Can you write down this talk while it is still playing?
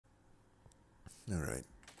Alright,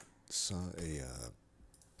 saw a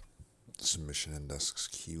submission index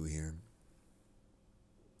queue here.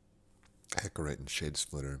 Hackerite and Shade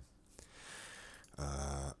Splitter.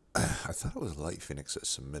 I thought it was Light Phoenix that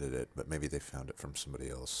submitted it, but maybe they found it from somebody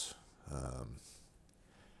else.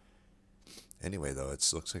 Anyway, though, it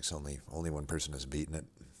looks like only one person has beaten it.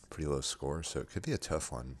 Pretty low score, so it could be a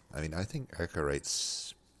tough one. I mean, I think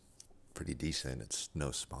Hackerite's pretty decent. It's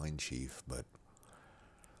no Spine Chief, but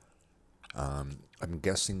I'm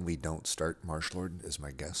guessing we don't start Marshllord is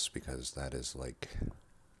my guess, because that is like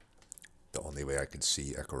the only way I could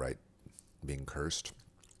see Echorite being cursed.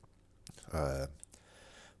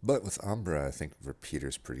 But with Umbra, I think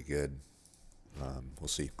Repeater's pretty good. We'll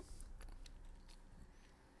see.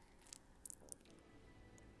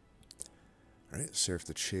 Alright, Seraph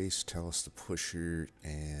the Chase, Talos the Pusher,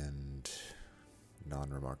 and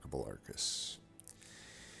Non-Remarkable Arcus.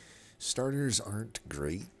 Starters aren't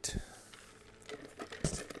great.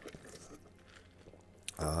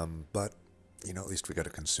 But, you know, at least we got a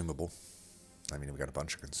consumable. I mean, we got a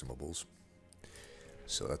bunch of consumables.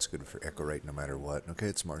 So that's good for Echorite no matter what. Okay,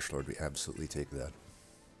 it's Marshllord. We absolutely take that.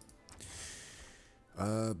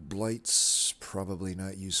 Blight's probably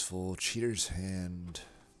not useful. Cheater's Hand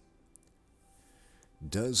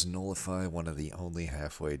does nullify one of the only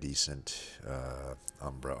halfway decent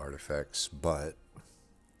Umbra artifacts, but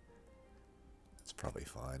it's probably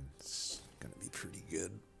fine. It's going to be pretty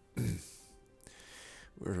good.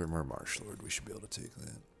 We're Marshllord. We should be able to take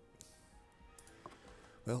that.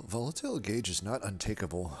 Well, Volatile Gauge is not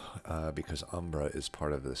untakeable because Umbra is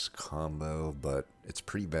part of this combo, but it's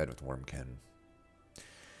pretty bad with Wormkin.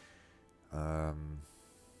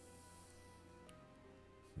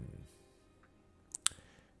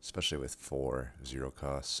 Especially with 4 0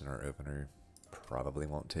 costs in our opener. Probably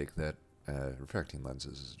won't take that. Refracting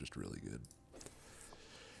Lenses is just really good.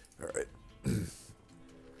 Alright.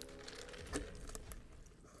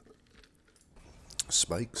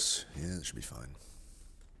 Spikes, yeah, that should be fine.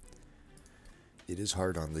 It is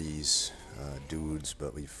hard on these dudes,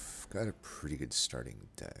 but we've got a pretty good starting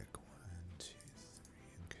deck. 1, 2,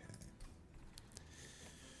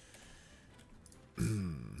 3,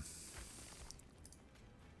 okay.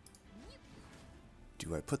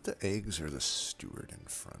 Do I put the eggs or the steward in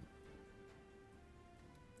front?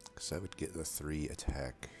 Because I would get the 3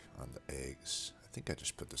 attack on the eggs. I think I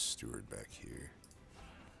just put the steward back here.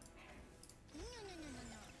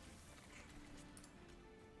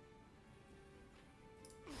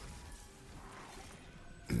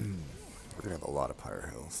 We're gonna have a lot of pyre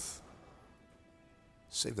health.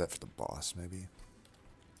 Save that for the boss, maybe.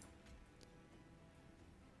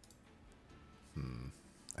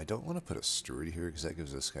 I don't want to put a steward here because that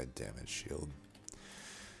gives this guy damage shield.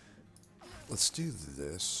 Let's do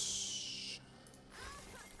this.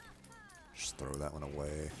 Just throw that one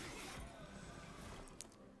away.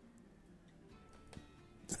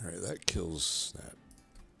 Alright, that kills that.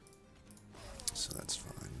 So that's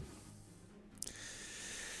fine.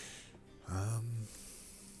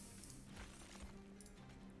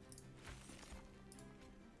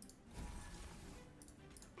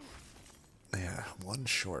 Yeah, one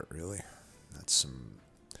short, really. That's some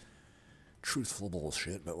truthful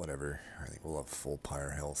bullshit, but whatever. I think we'll have full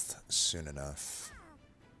pyre health soon enough.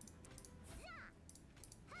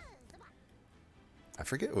 I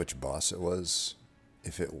forget which boss it was.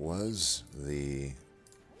 If it was the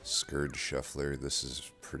Scourge Shuffler, this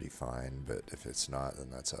is pretty fine, but if it's not, then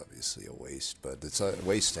that's obviously a waste. But it's a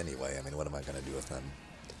waste anyway. I mean, what am I going to do with them?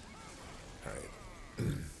 Alright.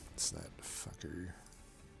 It's that fucker.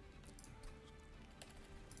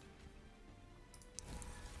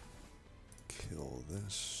 Kill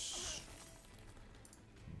this.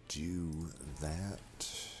 Do that.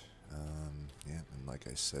 Yeah, and like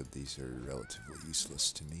I said, these are relatively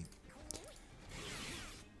useless to me.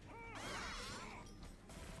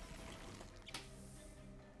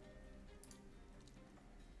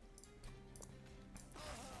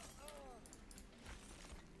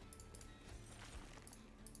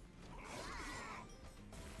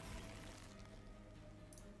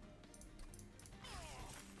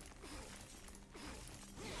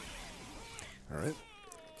 Alright.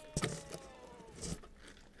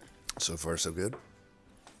 So far, so good.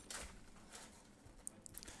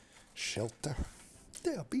 Shelter.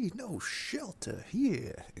 There'll be no shelter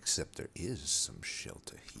here. Except there is some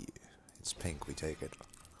shelter here. It's pink, we take it.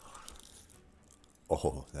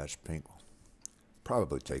 Oh, that's pink.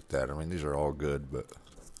 Probably take that. I mean, these are all good, but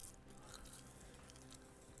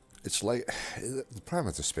it's like the problem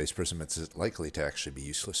with the Space Prism, it's likely to actually be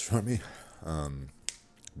useless for me.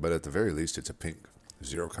 But at the very least, it's a pink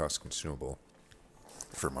 0 cost consumable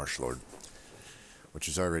for Marshllord. which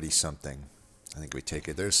is already something. I think we take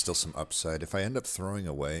it. There's still some upside. If I end up throwing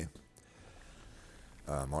away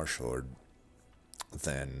Martial Lord,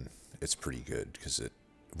 then it's pretty good, because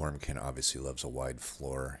Wormkin obviously loves a wide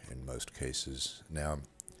floor in most cases. Now,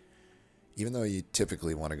 even though you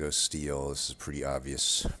typically want to go Steel, this is pretty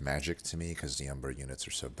obvious magic to me, because the Umbra units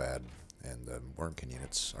are so bad, and the Wormkin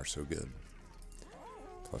units are so good.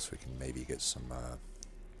 Plus we can maybe get some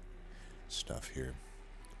stuff here.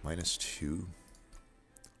 -2.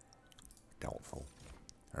 Doubtful.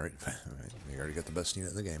 Alright, we already got the best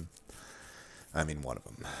unit in the game. I mean, one of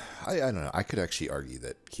them. I don't know. I could actually argue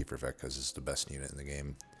that Keeper of Echoes is the best unit in the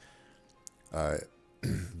game.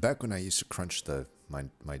 Back when I used to crunch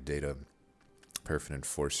my data, Paraffin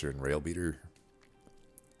Enforcer and Rail Beater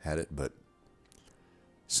had it, but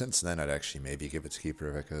since then I'd actually maybe give it to Keeper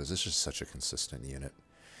of Echoes. It's just such a consistent unit.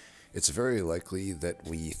 It's very likely that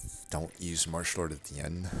we don't use Martial Lord at the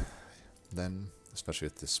end then, especially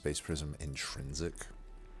with the Space Prism intrinsic,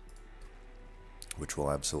 which we'll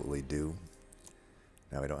absolutely do.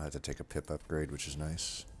 Now we don't have to take a pip upgrade, which is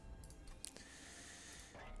nice.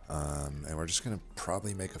 And we're just going to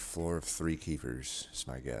probably make a floor of 3 keepers, is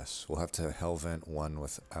my guess. We'll have to Hellvent one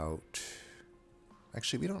without...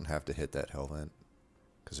 Actually, we don't have to hit that Hellvent,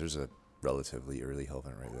 because there's a relatively early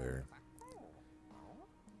Hellvent right there.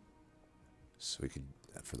 So we could,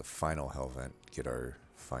 for the final Hellvent, get our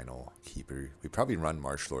final keeper. We probably run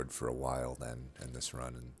Martial Lord for a while then, in this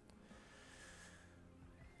run. And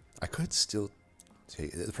I could still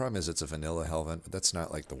take... The problem is it's a vanilla Hellvent, but that's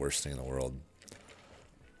not like the worst thing in the world.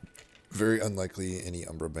 Very unlikely any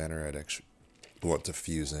Umbra banner I'd actually want to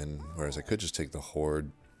fuse in, whereas I could just take the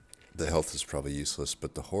Horde. The health is probably useless,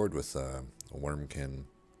 but the Horde with a Wormkin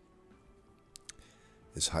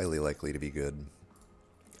is highly likely to be good.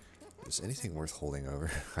 Is anything worth holding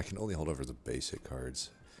over? I can only hold over the basic cards.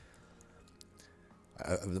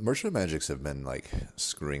 The Merchant of Magics have been like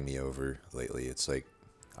screwing me over lately. It's like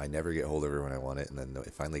I never get holdover when I want it, and then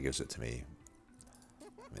it finally gives it to me.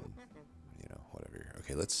 I mean, you know, whatever.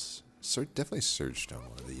 Okay, let's definitely Surge Stone.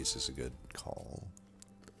 One of these is a good call.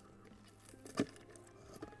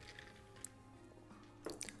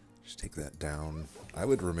 Just take that down. I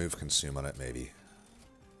would remove Consume on it, maybe.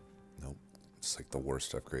 Nope. It's like the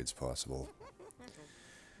worst upgrades possible.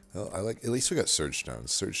 Well, at least we got Surge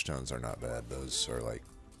Stones. Surge Stones are not bad. Those are like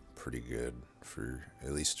pretty good for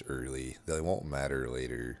at least early. They won't matter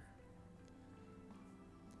later.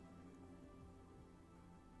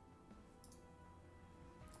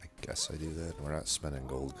 I guess I do that. We're not spending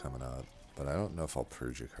gold coming up, but I don't know if I'll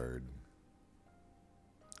purge a card.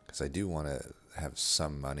 Because I do want to have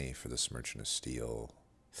some money for this Merchant of Steel.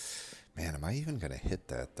 Man, am I even going to hit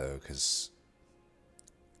that though? Because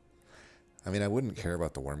I mean, I wouldn't care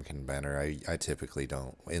about the Wormkin banner. I typically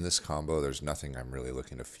don't. In this combo, there's nothing I'm really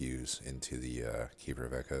looking to fuse into the Keeper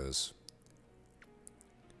of Echoes.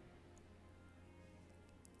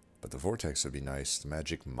 But the Vortex would be nice. The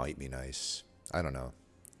Magic might be nice. I don't know.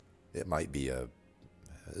 It might be a...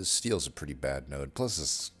 Steel's a pretty bad node. Plus,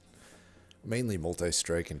 it's mainly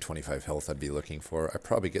multi-strike and 25 health I'd be looking for. I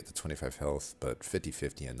probably get the 25 health, but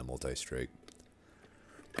 50-50 in the multi-strike.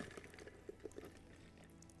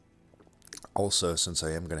 Also, since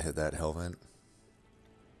I am going to hit that Hellvent,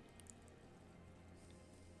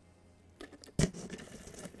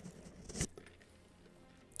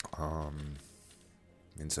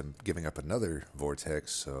 means I'm giving up another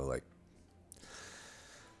Vortex, so like,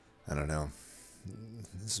 I don't know.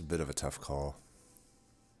 This is a bit of a tough call.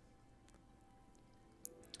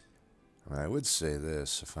 I mean, I would say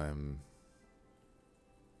this, if I'm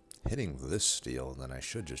hitting this Steel, then I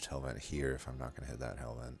should just Hellvent here if I'm not going to hit that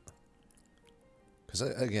Hellvent. Because,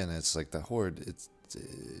 again, it's like the Horde,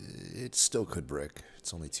 it still could brick.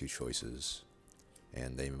 It's only 2 choices.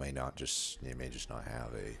 And they may just not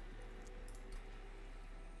have a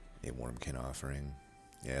Wormkin offering.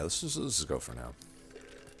 Yeah, let's just go for now.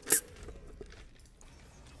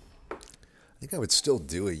 I think I would still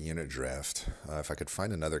do a unit draft. If I could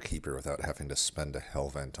find another keeper without having to spend a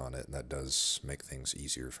Hellvent on it, that does make things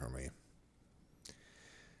easier for me.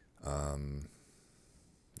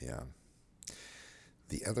 Yeah.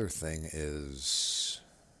 The other thing is,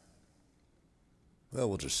 well,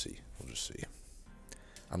 we'll just see. We'll just see.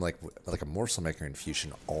 I'm like a Morsel Maker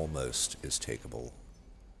Infusion almost is takeable.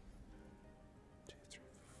 2, 3,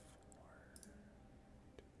 4.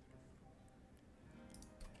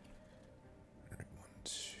 All right, 1,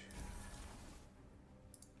 2.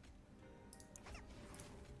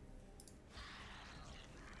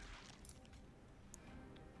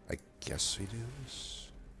 I guess we do this.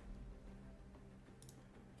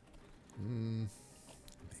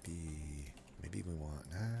 Maybe we want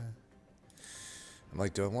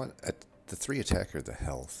like, do I want the 3 attack or the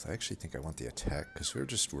health? I actually think I want the attack because we're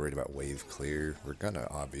just worried about wave clear. We're gonna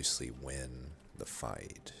obviously win the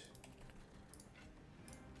fight.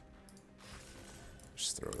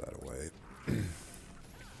 Just throw that away.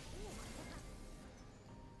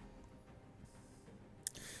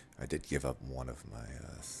 I did give up one of my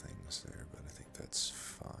things there, but I think that's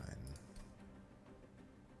fine.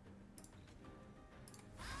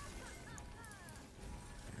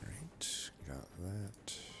 Alright, got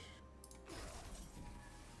that.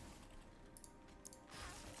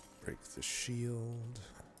 Break the shield.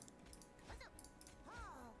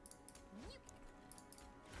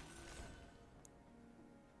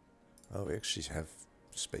 Oh, we actually have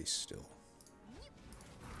space still.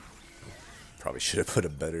 Probably should have put a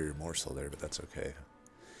better morsel there, but that's okay.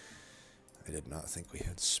 I did not think we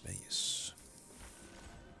had space.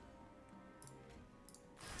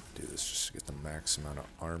 Do this just to get the max amount of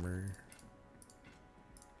armor.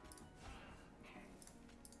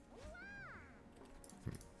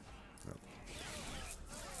 Oh.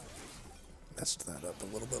 Messed that up a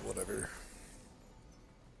little bit, whatever.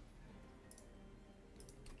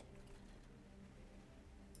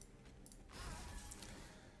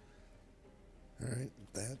 Alright,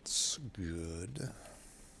 that's good.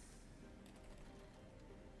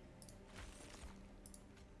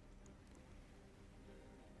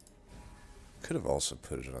 Could have also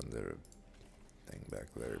put it on the thing back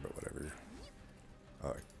there, but whatever.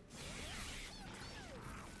 Oh.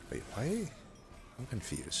 Wait, why? I'm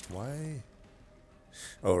confused. Why?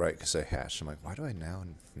 Oh, right, because I hashed. I'm like, why do I now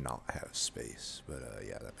not have space? But,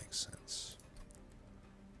 yeah, that makes sense.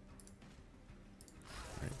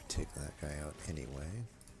 Alright, take that guy out anyway.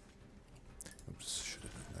 Oops, should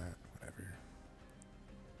have done that. Whatever.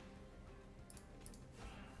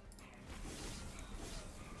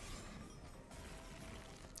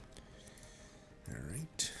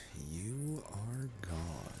 Alright, you are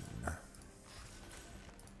gone.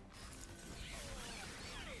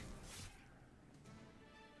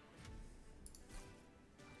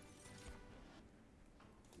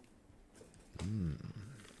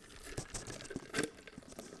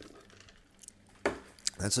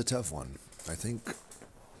 That's a tough one. I think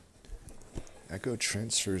Echo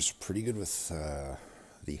transfers pretty good with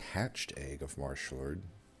the hatched egg of Marshlord,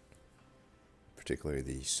 particularly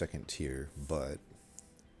the second tier, but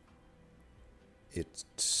it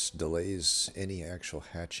delays any actual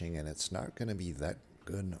hatching, and it's not going to be that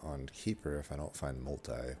good on Keeper if I don't find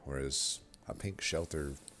multi, whereas a pink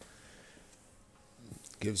shelter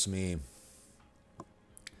gives me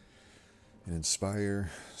an Inspire,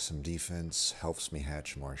 some defense, helps me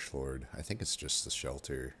hatch Marshlord. I think it's just the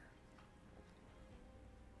shelter.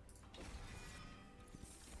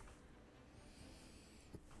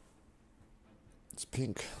 It's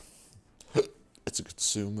pink. It's a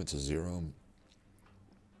consume, it's a 0. I'll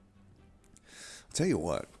tell you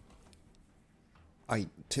what. I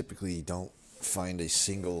typically don't find a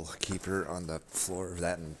single keeper on the floor of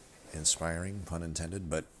that inspiring, pun intended,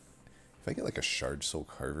 but if I get like a Shard Soul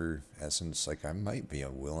Carver essence, like I might be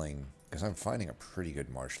a willing, because I'm finding a pretty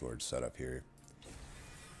good Marshlord setup here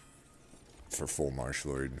for full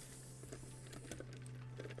Marshlord.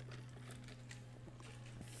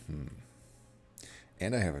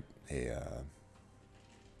 And I have I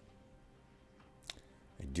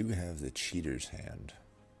do have the Cheater's Hand.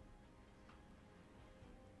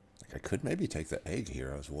 Like I could maybe take the egg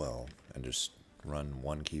here as well and just run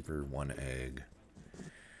 1 keeper, 1 egg.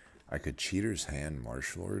 I could Cheater's Hand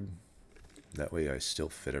Marshlord. That way I still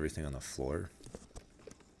fit everything on the floor.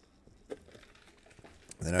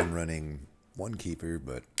 Then I'm running 1 keeper,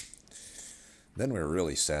 but then we're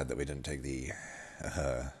really sad that we didn't take the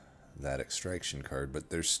that extraction card. But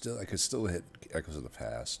there's still, I could still hit Echoes of the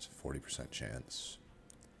Past, 40% chance.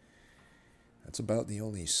 That's about the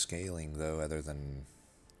only scaling though, other than,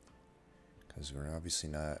 because we're obviously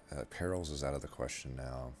not, Perils is out of the question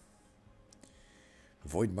now.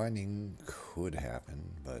 Void Binding could happen,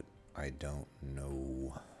 but I don't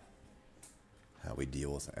know how we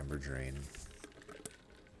deal with Ember Drain.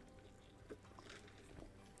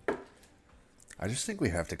 I just think we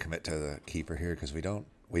have to commit to the Keeper here, because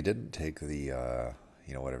we didn't take the,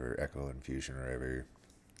 you know, whatever, Echo Infusion or whatever,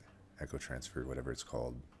 Echo Transfer, whatever it's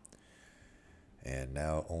called. And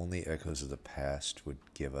now only Echoes of the Past would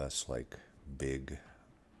give us, like, big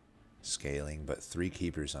scaling, but 3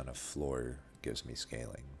 Keepers on a floor gives me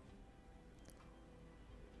scaling.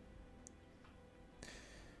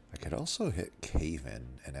 I could also hit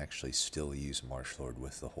Cave-In and actually still use Marshlord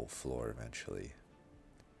with the whole floor eventually.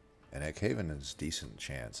 And at Cave-In is decent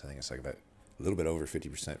chance. I think it's like about a little bit over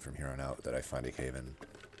 50% from here on out that I find a Cave-In.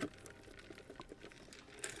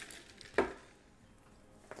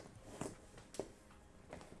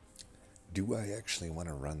 Do I actually want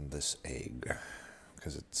to run this egg?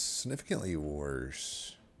 Because it's significantly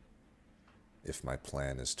worse if my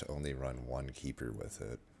plan is to only run one keeper with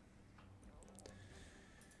it.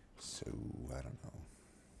 So, I don't know.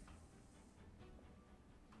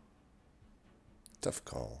 Tough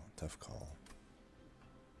call, tough call.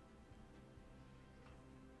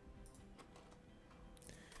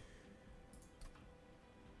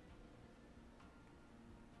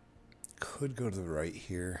 Could go to the right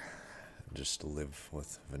here, just live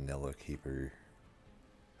with vanilla keeper.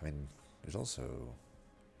 I mean, there's also,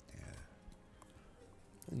 yeah,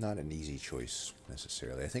 not an easy choice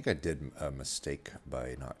necessarily. I think I did a mistake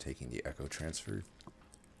by not taking the echo transfer.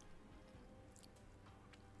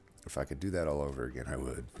 If I could do that all over again, I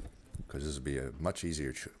would, because this would be a much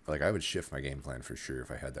easier. Like, I would shift my game plan for sure if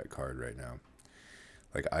I had that card right now.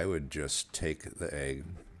 Like, I would just take the egg,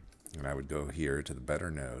 and I would go here to the better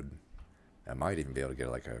node. I might even be able to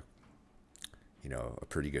get like a, you know, a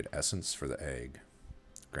pretty good essence for the egg.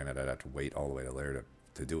 Granted, I'd have to wait all the way to lair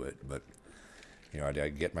to do it, but, you know,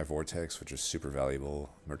 I'd get my vortex, which is super valuable.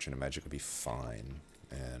 Merchant of Magic would be fine,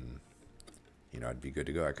 and, you know, I'd be good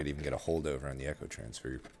to go. I could even get a holdover on the echo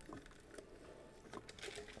transfer.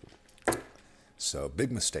 So,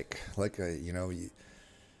 big mistake. Like, you know, you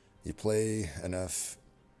play enough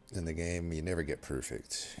in the game, you never get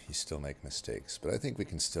perfect. You still make mistakes, but I think we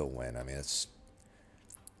can still win. I mean, it's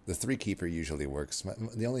the 3 keeper usually works.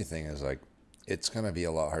 The only thing is, like, it's gonna be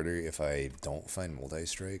a lot harder if I don't find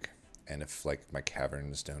multi-strike, and if, like, my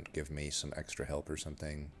caverns don't give me some extra help or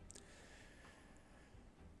something.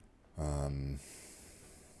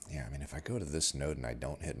 Yeah, I mean, if I go to this node and I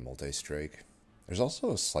don't hit multi-strike, there's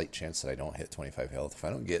also a slight chance that I don't hit 25 health. If I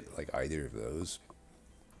don't get, like, either of those,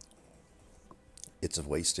 it's a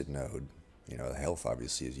wasted node. You know, the health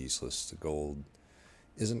obviously is useless. The gold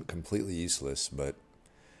isn't completely useless, but,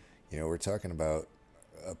 you know, we're talking about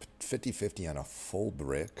a 50-50 on a full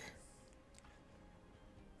brick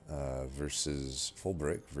versus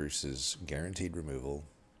guaranteed removal,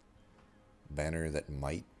 banner that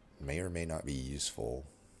may or may not be useful,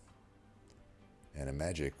 and a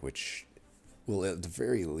magic which will at the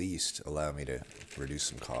very least allow me to reduce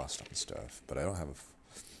some cost on stuff. But I don't have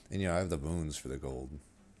and, you know, I have the boons for the gold.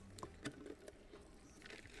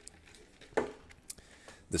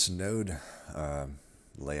 This node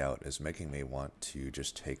layout is making me want to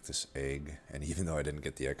just take this egg, and even though I didn't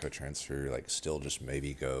get the echo transfer, like, still just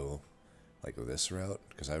maybe go like this route,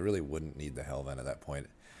 because I really wouldn't need the Hellvent at that point.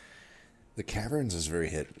 The caverns is very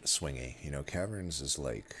hit swingy. You know, caverns is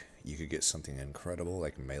like, you could get something incredible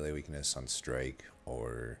like melee weakness on strike,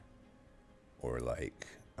 or like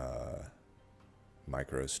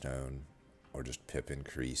microstone, or just pip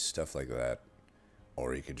increase, stuff like that.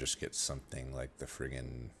 Or you could just get something like the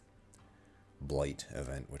friggin' blight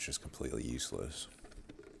event, which is completely useless.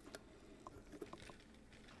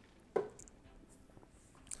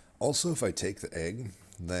 Also, if I take the egg,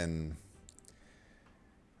 then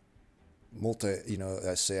you know,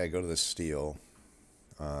 let's say I go to the steel,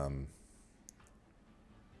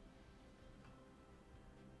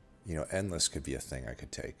 you know, endless could be a thing I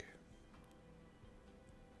could take.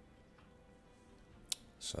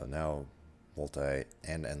 So now multi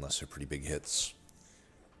and endless are pretty big hits.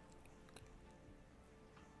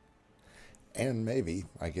 And maybe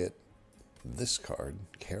I get this card,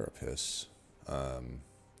 Carapace,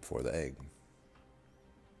 for the egg.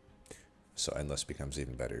 So endless becomes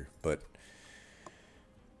even better. But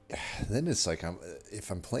then it's like,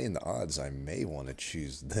 if I'm playing the odds, I may want to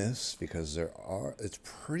choose this, because it's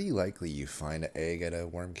pretty likely you find an egg at a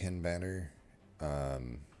Wormkin banner.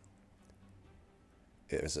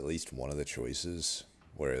 It was at least one of the choices,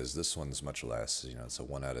 whereas this one's much less. You know, it's a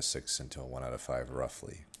 1 out of 6 into a 1 out of 5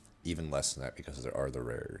 roughly. Even less than that, because there are the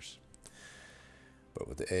rares. But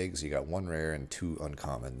with the eggs, you got 1 rare and 2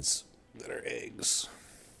 uncommons that are eggs.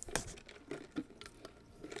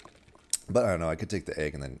 But I don't know, I could take the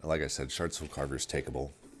egg, and then, like I said, Shardsoul Carver's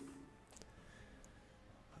takeable.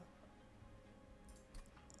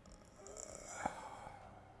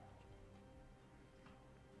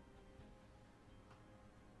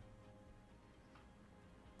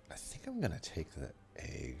 I think I'm going to take the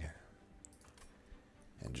egg.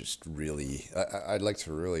 And just really, I'd like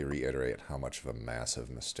to really reiterate how much of a massive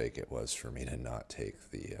mistake it was for me to not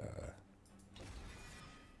take the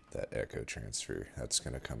that echo transfer. That's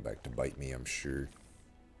going to come back to bite me, I'm sure.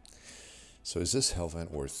 So is this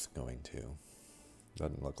Hellvent worth going to?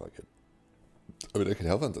 Doesn't look like it. I mean, I could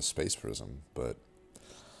Hellvent the Space Prism, but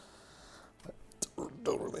I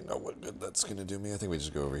don't really know what good that's going to do me. I think we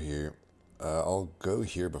just go over here. I'll go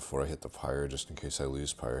here before I hit the pyre, just in case I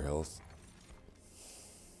lose pyre health.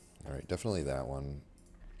 Alright, definitely that one.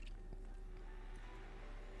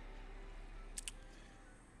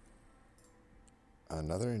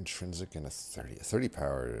 Another intrinsic and a 30. 30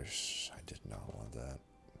 powers. I did not want that.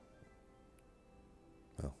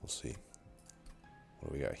 Well, we'll see.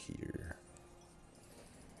 What do we got here?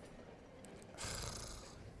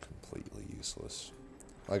 Completely useless.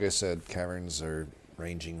 Like I said, caverns are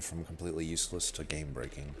ranging from completely useless to game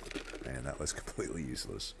breaking. Man, that was completely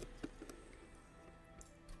useless.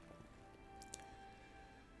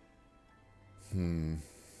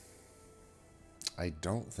 I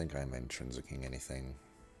don't think I'm intrinsicing anything.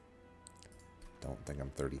 Don't think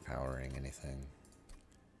I'm 30 powering anything.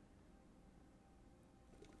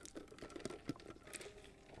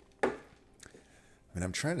 I mean,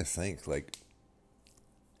 I'm trying to think, like,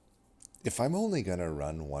 if I'm only going to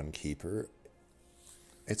run one keeper,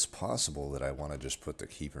 it's possible that I want to just put the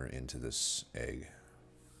keeper into this egg.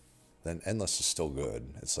 Then Endless is still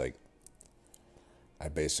good. It's like, I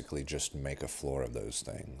basically just make a floor of those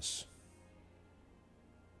things.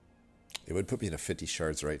 It would put me to 50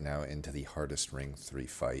 shards right now into the hardest ring 3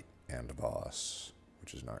 fight and boss,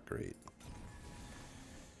 which is not great.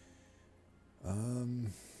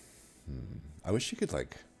 I wish you could,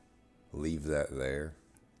 like, leave that there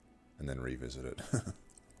and then revisit it.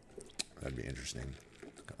 That'd be interesting.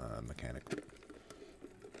 Mechanic.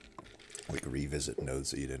 Like, revisit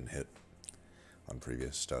nodes that you didn't hit on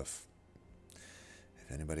previous stuff.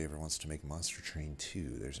 If anybody ever wants to make Monster Train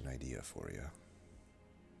 2, there's an idea for you.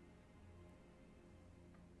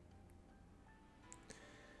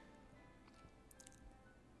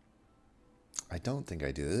 I don't think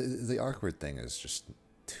I do. The awkward thing is just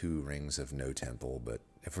 2 rings of no temple, but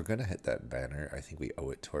if we're going to hit that banner, I think we owe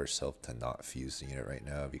it to ourselves to not fuse the unit right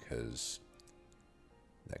now, because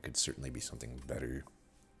that could certainly be something better.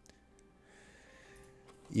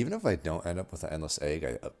 Even if I don't end up with an Endless Egg,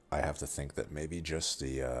 I have to think that maybe just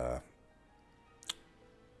the, I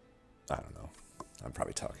don't know. I'm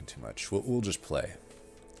probably talking too much. We'll just play.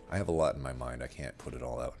 I have a lot in my mind. I can't put it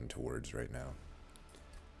all out into words right now.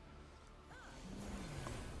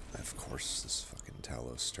 Of course, this fucking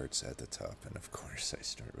Talos starts at the top, and of course I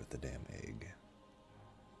start with the damn egg.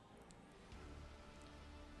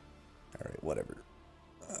 Alright, whatever.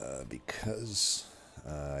 Because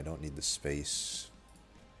I don't need the space,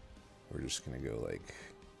 we're just gonna go like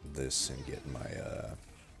this and get my,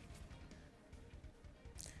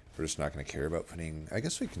 we're just not gonna care about putting, I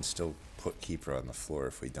guess we can still put Keeper on the floor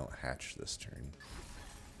if we don't hatch this turn.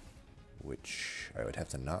 Which, I would have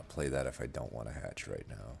to not play that if I don't want to hatch right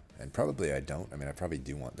now. And probably I don't. I mean, I probably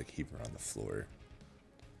do want the Keeper on the floor.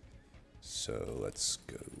 So, let's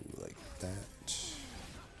go like that.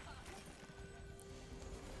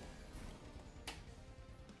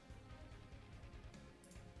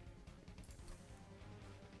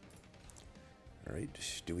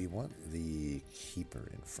 Alright, do we want the Keeper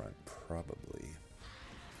in front? Probably.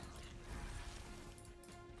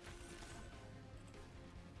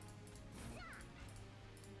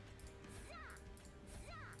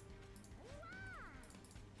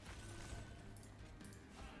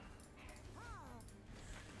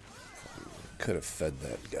 Could have fed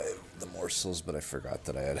that guy the morsels, but I forgot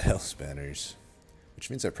that I had Hell Spanners.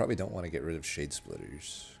 Which means I probably don't want to get rid of Shade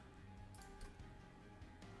Splitters.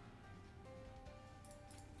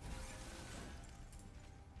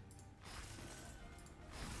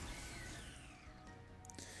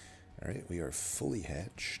 Alright, we are fully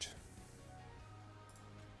hatched.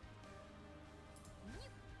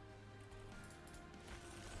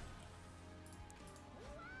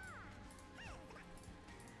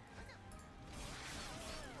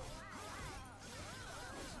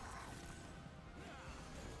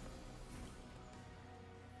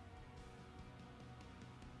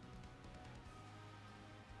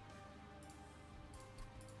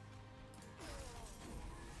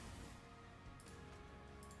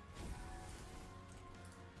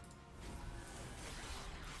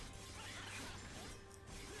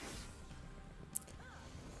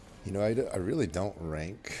 You know, I really don't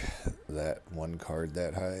rank that one card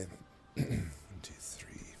that high. 1, 2, 3.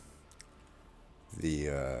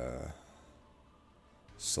 The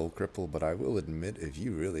Soul Cripple, but I will admit, if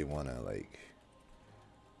you really want to, like,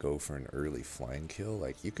 go for an early flying kill,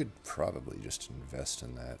 like, you could probably just invest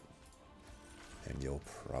in that, and you'll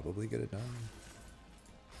probably get it done.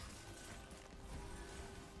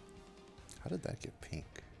 How did that get pink?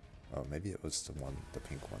 Oh, maybe it was the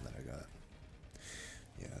pink one that I got.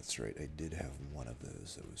 Yeah, that's right. I did have one of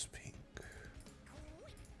those that was pink.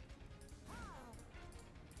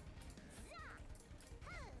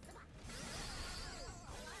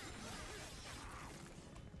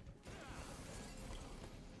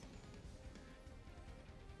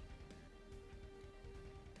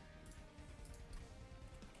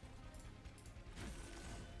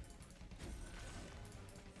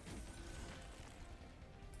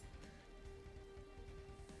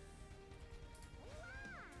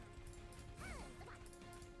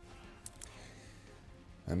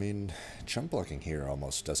 I mean, chump blocking here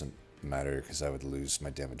almost doesn't matter because I would lose my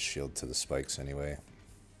damage shield to the spikes anyway.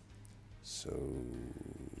 So,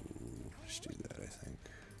 just do that, I think.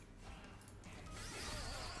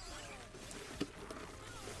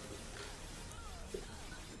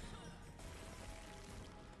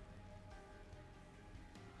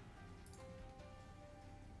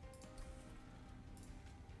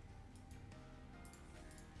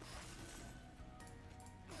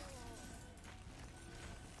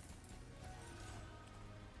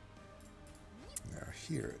 Now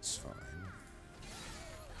here it's fine.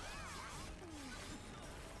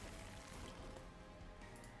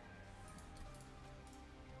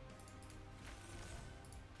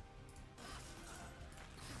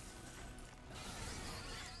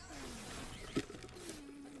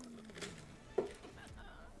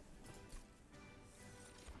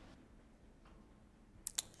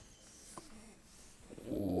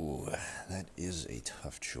 That is a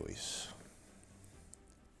tough choice.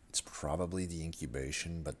 It's probably the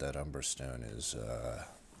incubation, but that Umber Stone is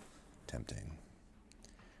tempting.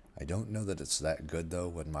 I don't know that it's that good though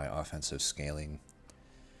when my offensive scaling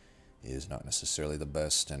is not necessarily the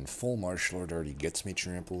best, and full Marsh Lord already gets me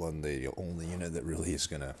trample on the only unit that really is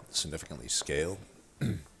going to significantly scale.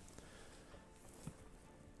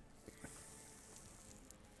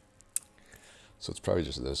 So it's probably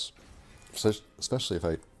just this, especially if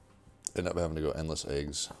I end up having to go endless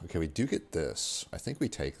eggs. Okay, we do get this. I think we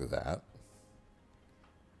take that.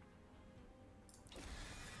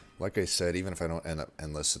 Like I said, even if I don't end up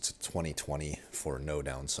endless, it's a 20/20 for no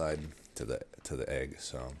downside to the egg,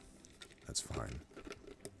 so that's fine.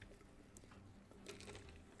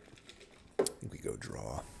 I think we go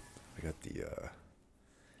draw. I got the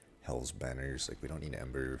Hell's Banners. Like, we don't need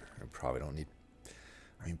Ember. I probably don't need.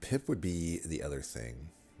 I mean, Pip would be the other thing.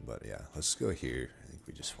 But yeah, let's go here. I think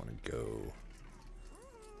we just want to go.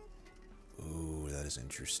 Ooh, that is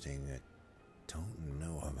interesting. I don't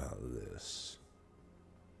know about this.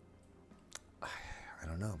 I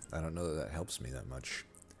don't know. I don't know that that helps me that much.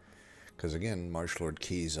 Because again, Marsh Lord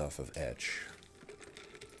keys off of Etch.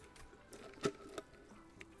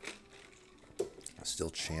 Still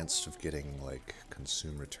chance of getting like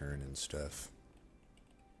consume return and stuff.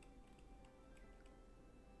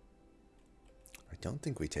 I don't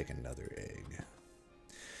think we take another egg.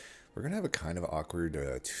 We're gonna have a kind of awkward,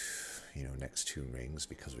 you know, next two rings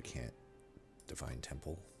because we can't Divine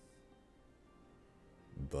Temple.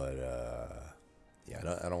 But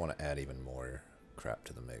yeah, I don't want to add even more crap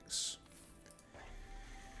to the mix.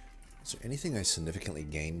 Is there anything I significantly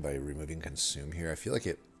gain by removing consume here? I feel like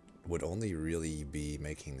it would only really be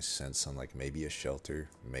making sense on like maybe a shelter,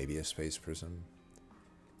 maybe a space prism.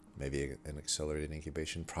 Maybe an accelerated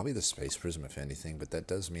incubation. Probably the space prism, if anything, but that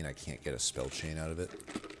does mean I can't get a spell chain out of it.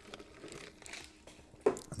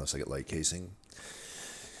 Unless I get light casing.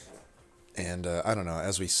 And I don't know,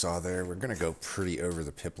 as we saw there, we're going to go pretty over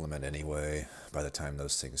the pip limit anyway by the time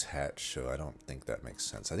those things hatch, so I don't think that makes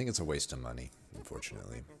sense. I think it's a waste of money,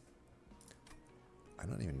 unfortunately. I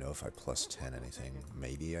don't even know if I plus 10 anything.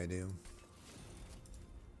 Maybe I do.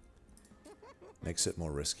 Makes it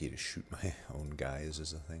more risky to shoot my own guys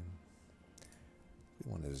is the thing. We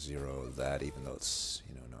want to zero that even though it's,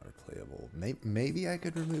 you know, not replayable. Maybe I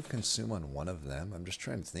could remove consume on one of them. I'm just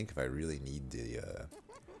trying to think if I really need the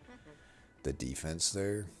defense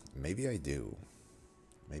there. Maybe I do.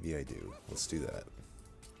 Maybe I do. Let's do that.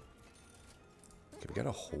 Okay, we got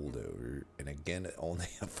a holdover, and again it only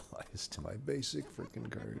applies to my basic freaking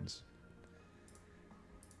cards.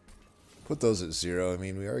 Put those at 0. I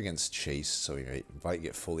mean, we are against Chase, so we might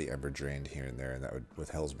get fully Ember Drained here and there, and that would,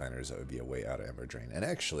 with Hell's Banners, that would be a way out of Ember Drain. And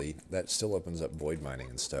actually, that still opens up Void Mining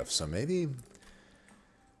and stuff, so maybe,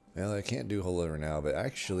 well, I can't do holdover now, but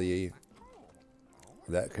actually,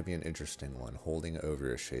 that could be an interesting one, holding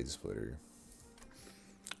over a Shade Splitter.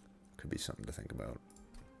 Could be something to think about.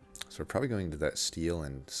 So we're probably going to that Steel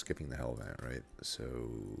and skipping the Hell Vent, right? So,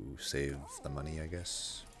 save the money, I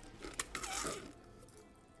guess.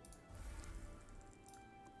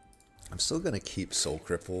 I'm still going to keep Soul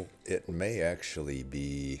Cripple. It may actually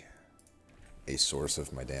be a source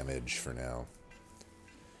of my damage for now.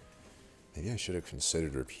 Maybe I should have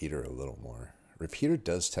considered Repeater a little more. Repeater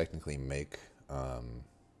does technically make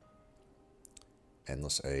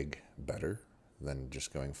Endless Egg better than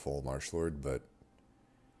just going full Marsh Lord, but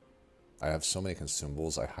I have so many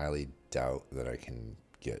consumables, I highly doubt that I can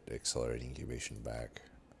get Accelerating Incubation back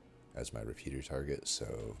as my repeater target,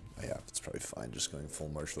 so yeah, it's probably fine just going full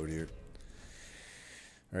Marsh Lord here.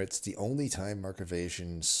 Alright, it's the only time Mark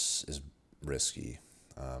Evasions is risky,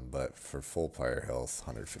 but for full fire health,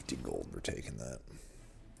 150 gold, we're taking that.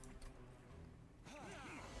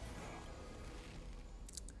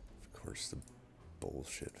 Where's the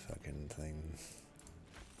bullshit fucking thing?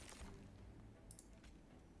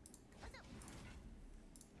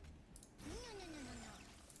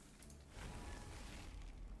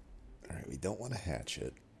 Alright, we don't want to hatch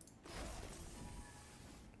it.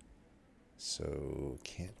 So,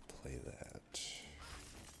 can't play that.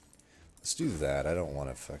 Let's do that. I don't want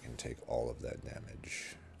to fucking take all of that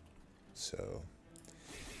damage. So,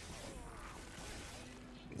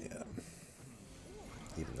 yeah.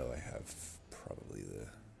 Even though I have probably the...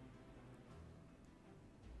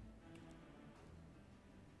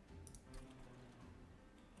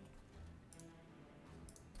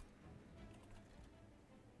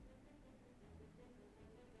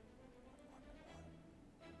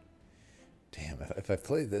 Damn, if I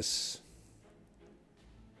play this...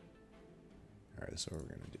 Alright, this is what we're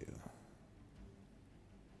going to do.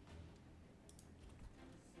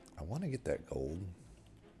 I want to get that gold.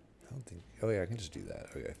 I don't think... Oh yeah, I can just do that.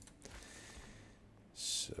 Okay.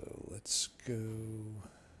 So, let's go...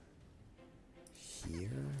 Here.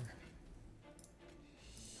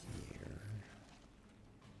 Here.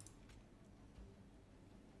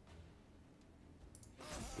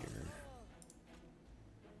 Here.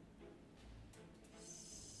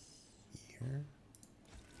 Here.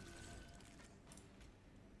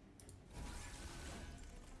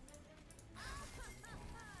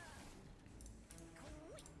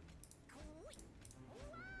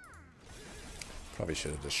 Probably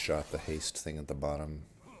should have just shot the haste thing at the bottom,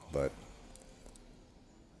 but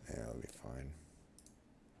yeah, it'll be fine.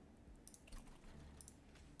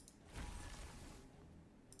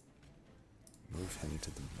 Move him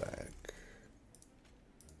to the back.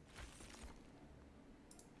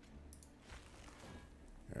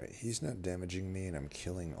 Alright, he's not damaging me, and I'm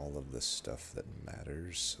killing all of the stuff that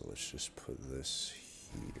matters, so let's just put this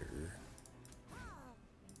here.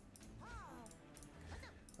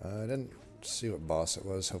 I didn't see what boss it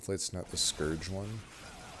was. Hopefully it's not the Scourge one.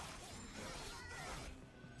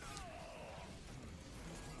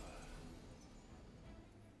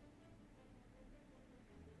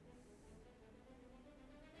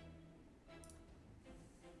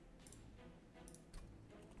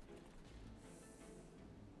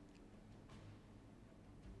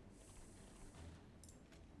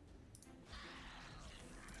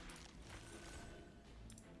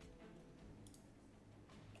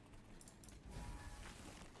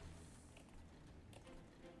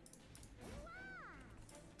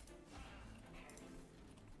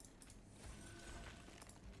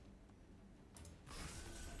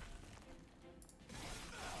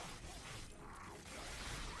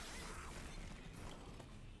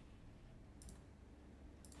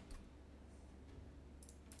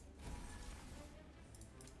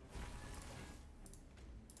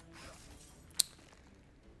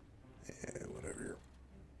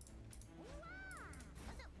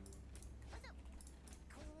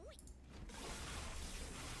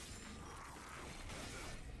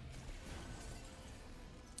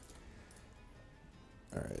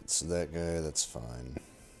 Alright, so that guy, that's fine.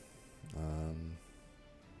 Do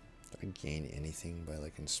I gain anything by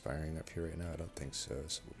like inspiring up here right now? I don't think so,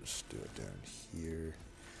 so we'll just do it down here.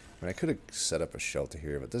 I mean, I could have set up a shelter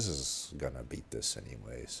here, but this is gonna beat this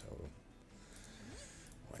anyway, so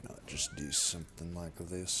why not just do something like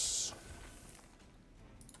this?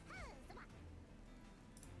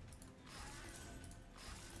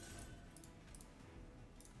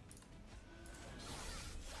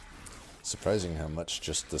 Surprising how much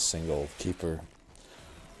just the single keeper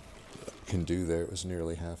can do there. It was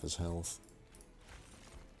nearly half his health.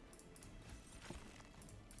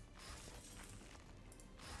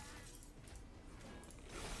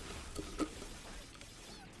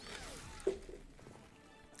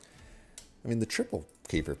 I mean, the triple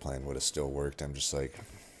keeper plan would have still worked. I'm just like,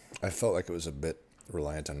 I felt like it was a bit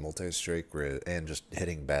reliant on multi-strike and just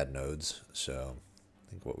hitting bad nodes. So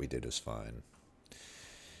I think what we did is fine.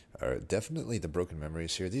 Definitely the Broken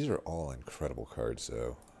Memories here. These are all incredible cards,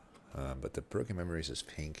 though. But the Broken Memories is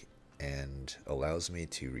pink and allows me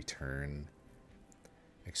to return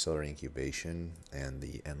Accelerating Incubation, and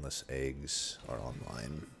the Endless Eggs are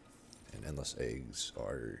online. And Endless Eggs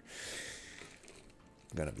are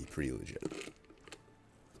gonna be pretty legit.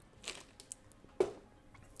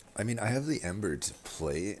 I mean, I have the Ember to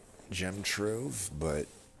play Gem Trove, but...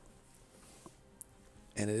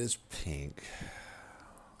 And it is pink.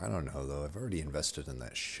 I don't know, though. I've already invested in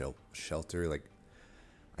that shelter. Like,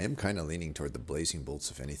 I am kind of leaning toward the Blazing Bolts,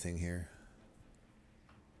 if anything, here.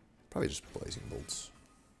 Probably just Blazing Bolts.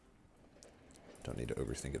 Don't need to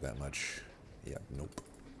overthink it that much. Yeah, nope.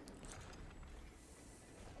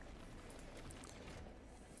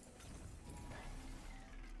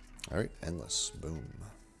 Alright, endless. Boom.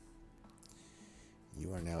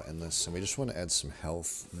 You are now endless, and we just want to add some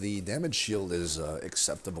health. The damage shield is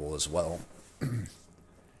acceptable as well.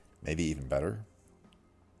 Maybe even better.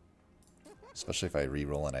 Especially if I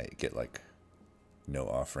reroll and I get, like, no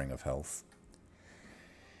offering of health.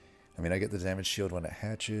 I mean, I get the damage shield when it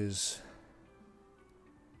hatches.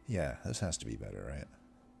 Yeah, this has to be better, right?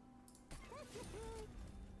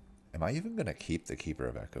 Am I even going to keep the Keeper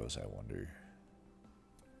of Echoes, I wonder?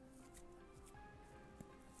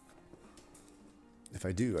 If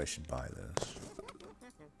I do, I should buy this.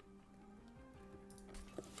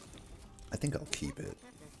 I think I'll keep it.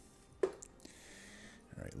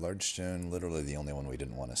 Alright, large stone, literally the only one we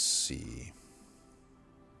didn't want to see.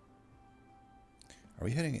 Are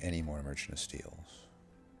we hitting any more Merchant of Steels?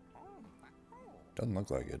 Doesn't look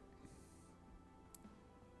like it.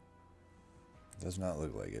 Does not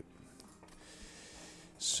look like it.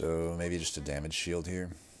 So maybe just a damage shield here.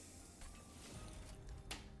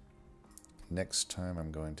 Next time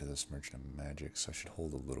I'm going to this Merchant of Magic, so I should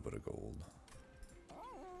hold a little bit of gold.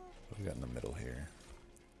 What do we got in the middle here?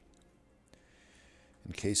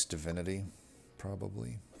 Encased Divinity,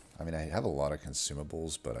 probably. I mean, I have a lot of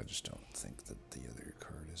consumables, but I just don't think that the other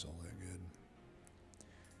card is all that good.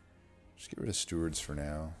 Just get rid of Stewards for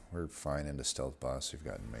now. We're fine into Stealth Boss. We've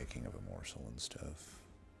gotten Making of a Morsel and stuff.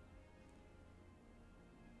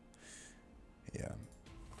 Yeah.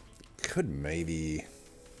 Could maybe...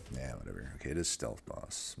 Yeah, whatever. Okay, it is Stealth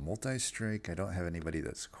Boss. Multi-Strike, I don't have anybody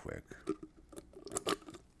that's quick.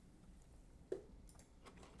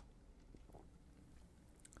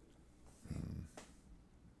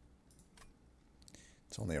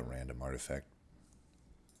 It's only a random artifact.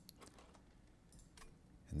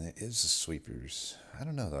 And that is the Sweepers. I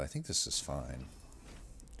don't know, though. I think this is fine.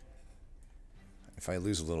 If I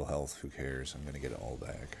lose a little health, who cares? I'm going to get it all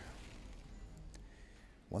back.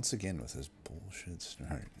 Once again with this bullshit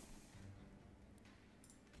start.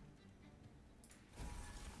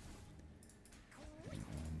 1,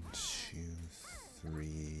 2,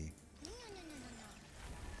 3.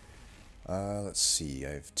 Let's see.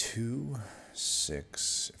 I have 2,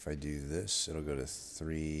 6. If I do this, it'll go to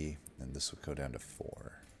 3, and this will go down to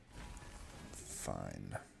 4.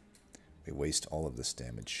 Fine. We waste all of this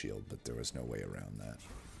damage shield, but there was no way around that.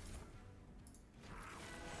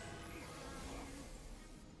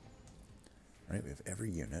 Alright, we have every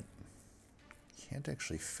unit. Can't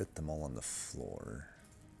actually fit them all on the floor.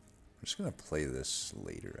 I'm just going to play this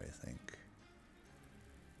later, I think.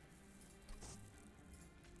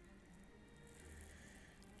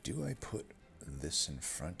 Do I put this in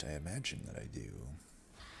front? I imagine that I do.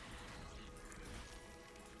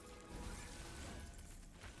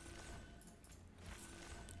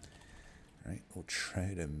 Alright, we'll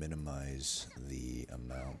try to minimize the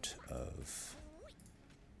amount of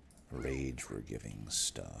rage we're giving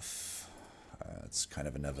stuff. It's kind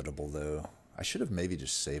of inevitable, though. I should have maybe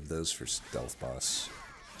just saved those for Stealth Boss.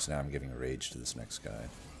 So now I'm giving rage to this next guy. At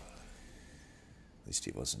least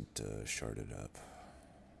he wasn't sharded up.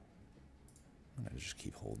 I'm going to just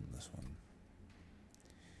keep holding this one.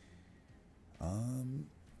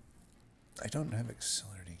 I don't have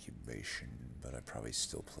Accelerated Incubation, but I'd probably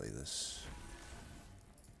still play this.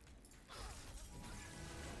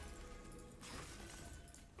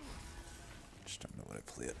 Just don't know what I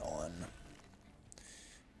play it on.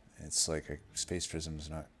 It's like a Space Prism's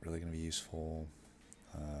not really going to be useful.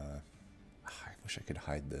 I wish I could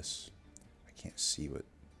hide this. I can't see what...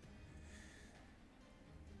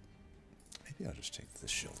 Maybe I'll just take the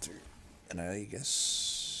shelter. And I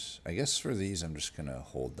guess for these I'm just gonna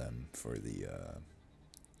hold them for the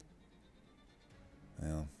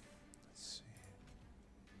well, let's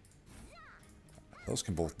see. Those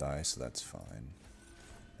can both die, so that's fine.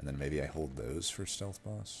 And then maybe I hold those for Stealth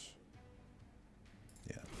Boss.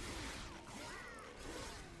 Yeah.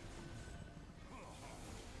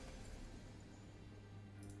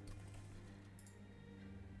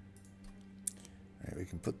 Alright, we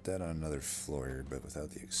can put that on another floor, but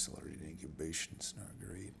without the Accelerated Incubation, it's not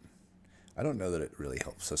great. I don't know that it really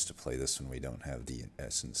helps us to play this when we don't have the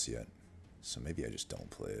Essence yet. So maybe I just don't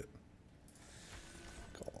play it.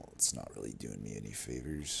 Oh, it's not really doing me any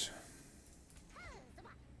favors.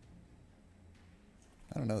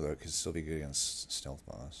 I don't know, though. It could still be good against Stealth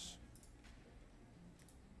Boss.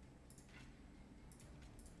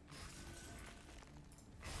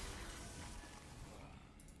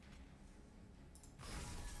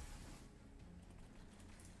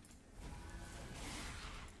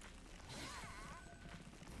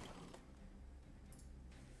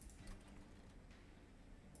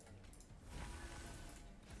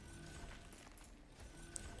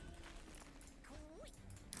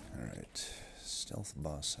 stealth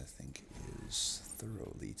boss, I think, is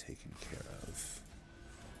thoroughly taken care of.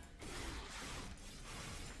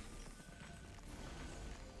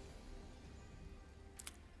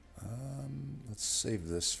 Let's save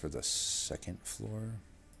this for the second floor.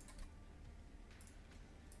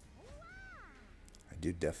 I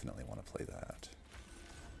do definitely want to play that.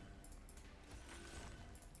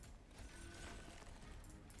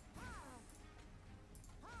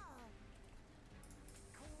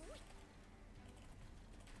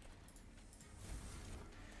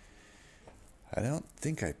 I don't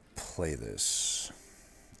think I play this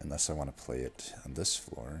unless I want to play it on this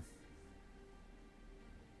floor.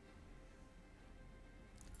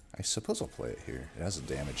 I suppose I'll play it here. It has a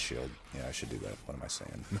damage shield. Yeah, I should do that. What am I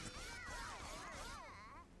saying?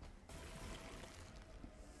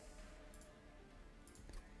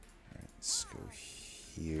 Alright, let's go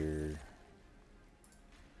here.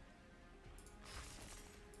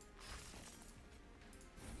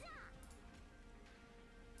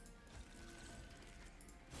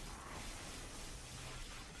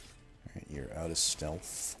 Alright, you're out of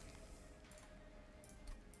stealth.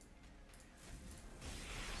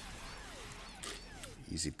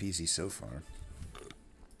 Easy peasy so far.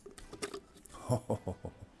 I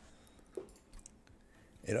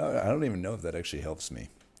don't even know if that actually helps me.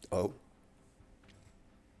 Oh.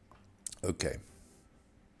 Okay.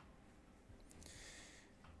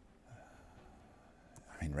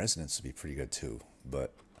 I mean, resonance would be pretty good too,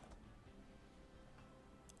 but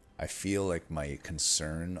I feel like my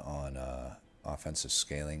concern on offensive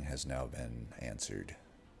scaling has now been answered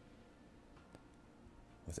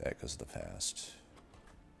with Echoes of the Past.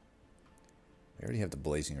 We already have the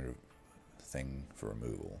blazing thing for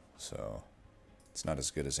removal, so it's not as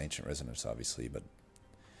good as Ancient Resonance, obviously, but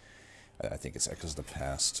I think it's Echoes of the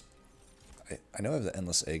Past. I know I have the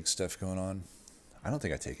Endless Egg stuff going on. I don't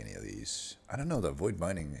think I take any of these. I don't know, the Void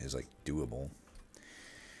Binding is like doable.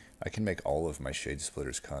 I can make all of my Shade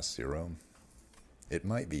Splitters cost 0. It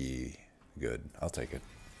might be good. I'll take it.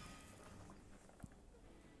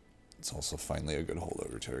 It's also finally a good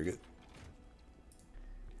holdover target.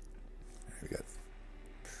 We got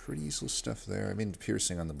pretty useless stuff there. I mean,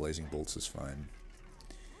 piercing on the blazing bolts is fine.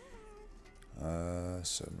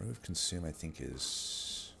 So remove consume, I think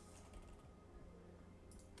is.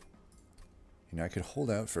 You know, I could hold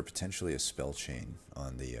out for potentially a spell chain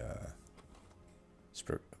on the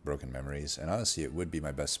broken memories, and honestly, it would be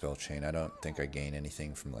my best spell chain. I don't think I gain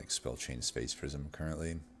anything from like spell chain Space Prism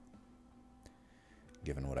currently,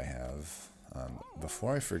 given what I have.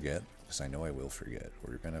 Before I forget, because I know I will forget,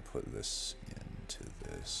 we're going to put this into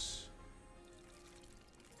this.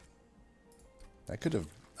 I could have...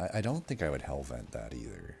 I don't think I would Hellvent that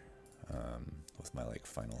either, with my like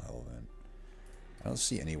final Hellvent. I don't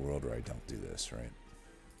see any world where I don't do this, right?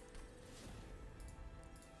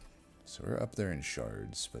 So we're up there in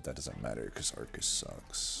shards, but that doesn't matter because Arcus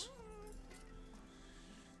sucks.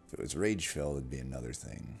 If it was Ragefell, it'd be another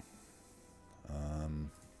thing.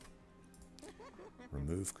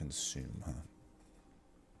 Remove consume, huh?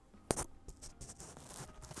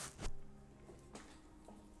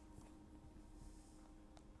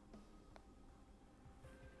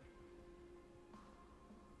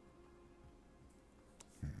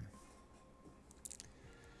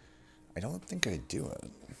 I don't think I do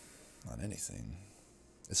it on anything.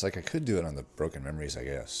 It's like I could do it on the broken memories, I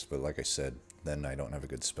guess, but like I said, then I don't have a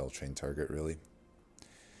good spell chain target, really.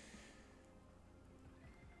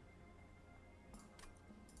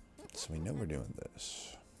 So we know we're doing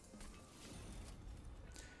this.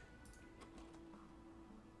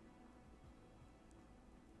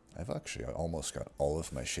 I've actually almost got all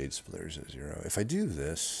of my Shade Splitters at 0. If I do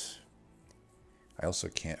this, I also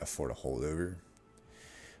can't afford a holdover,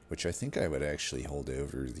 which I think I would actually hold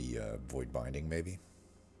over the Void Binding, maybe.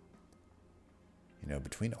 You know,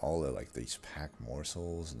 between all the like these pack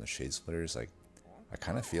morsels and the Shade Splitters, like I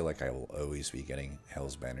kind of feel like I will always be getting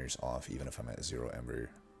Hell's Banners off, even if I'm at 0 Ember.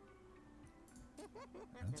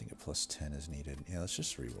 I don't think a plus 10 is needed. Yeah, let's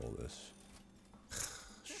just re-roll this.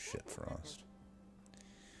 Shit, Frost.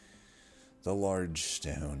 The Large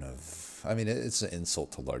Stone of... I mean, it's an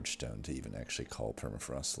insult to Large Stone to even actually call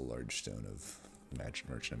Permafrost the Large Stone of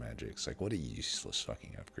Merchant of Magic. It's like, what a useless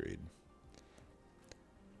fucking upgrade.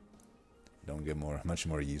 Don't get much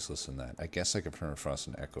more useless than that. I guess I could Permafrost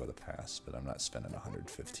an Echo of the Past, but I'm not spending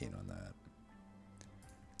 115 on that.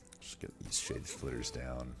 Just get these Shade Splitters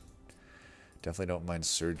down. Definitely don't mind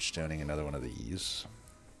Surge Stoning another one of these.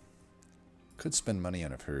 Could spend money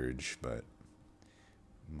on a Purge, but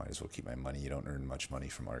might as well keep my money. You don't earn much money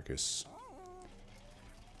from Arcus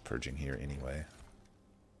purging here anyway.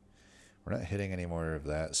 We're not hitting any more of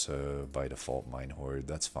that, so by default, Mine Horde,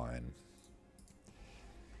 that's fine.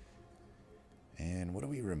 And what do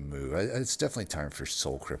we remove? It's definitely time for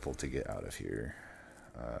Soul Cripple to get out of here.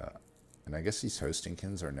 And I guess these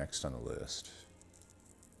Hostingkins are next on the list.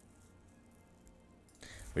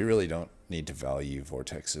 We really don't need to value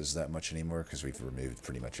Vortexes that much anymore because we've removed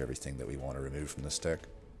pretty much everything that we want to remove from this deck.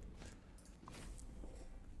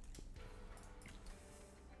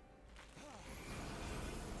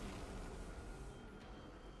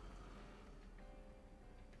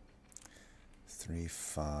 Three,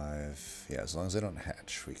 5. Yeah, as long as they don't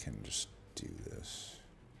hatch, we can just do this.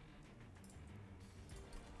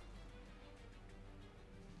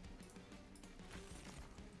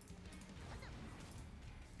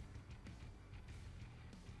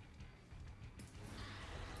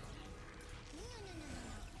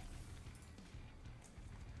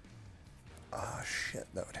 Ah, shit,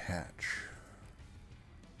 that would hatch.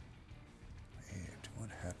 Wait, what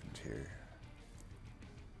happened here?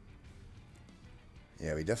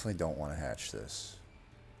 Yeah, we definitely don't want to hatch this.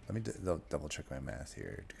 Let me double check my math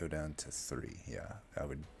here. To go down to 3, yeah, that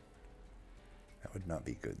would not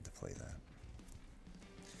be good to play that.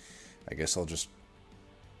 I guess I'll just...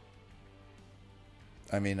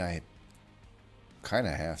 I mean, I kind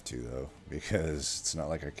of have to, though, because it's not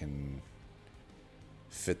like I can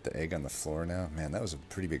fit the egg on the floor now. Man, that was a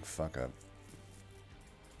pretty big fuck-up.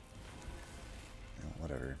 You know,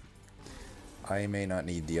 whatever. I may not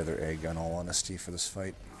need the other egg, in all honesty, for this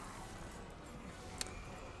fight.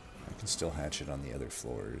 I can still hatch it on the other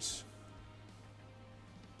floors.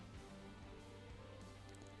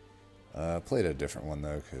 Played a different one,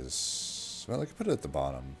 though, because... Well, I could put it at the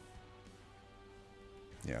bottom.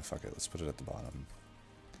 Yeah, fuck it. Let's put it at the bottom.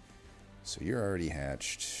 So you're already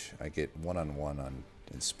hatched. I get one-on-one on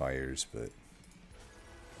Inspires, but...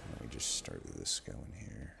 Let me just start this going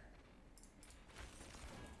here.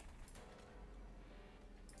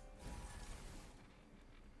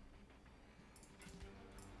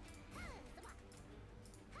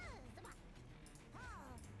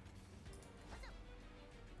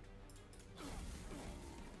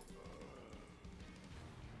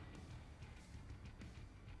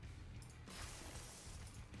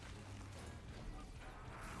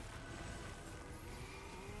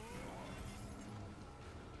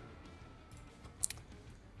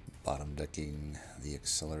 Bottom decking the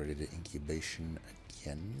accelerated incubation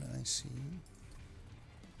again, I see.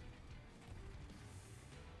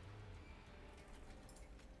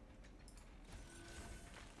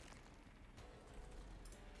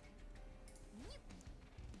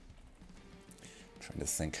 Trying to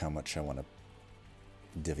think how much I want to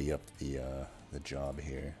divvy up the job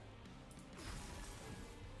here.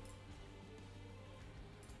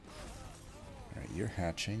 Alright, you're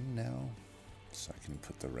hatching now. So I can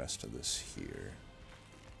put the rest of this here.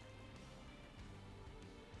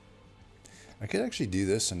 I could actually do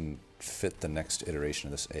this and fit the next iteration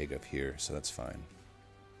of this egg up here, so that's fine.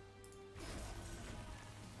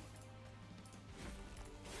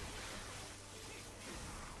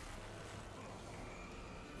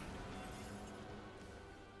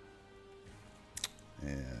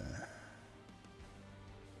 Yeah.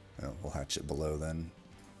 Well, we'll hatch it below then,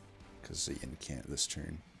 because the yin can't this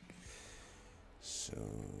turn. So,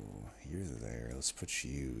 you're there. Let's put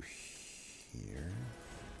you here.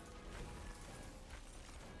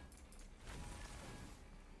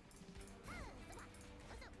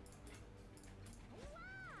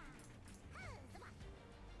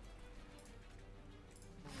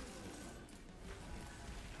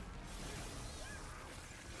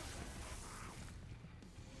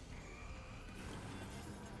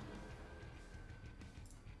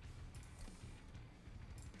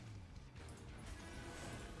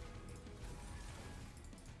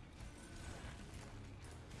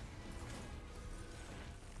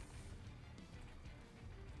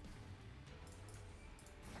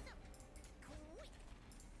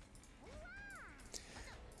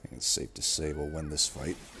 It's safe to say we'll win this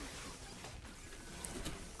fight.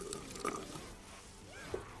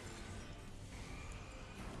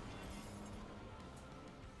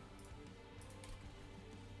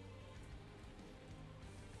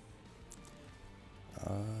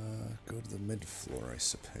 Go to the mid floor, I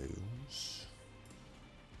suppose.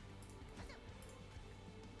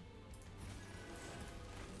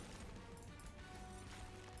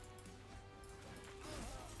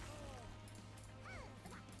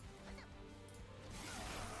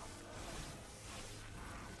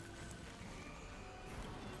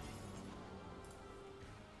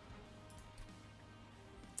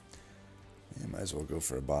 Might as well go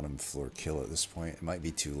for a bottom floor kill at this point. It might be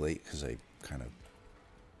too late because I kind of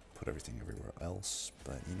put everything everywhere else,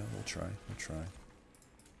 but you know, we'll try. We'll try.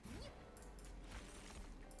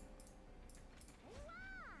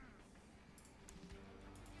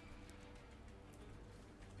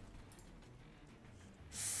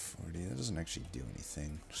 That doesn't actually do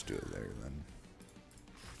anything. Just do it there then.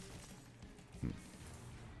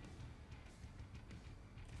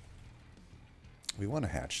 We want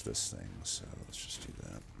to hatch this thing, so let's just do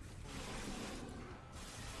that.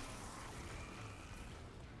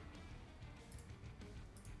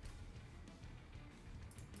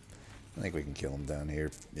 I think we can kill him down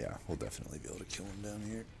here. Yeah, we'll definitely be able to kill him down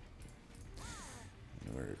here.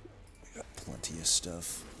 And we got plenty of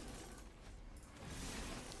stuff.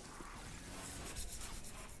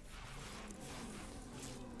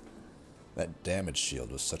 That damage shield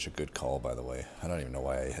was such a good call, by the way. I don't even know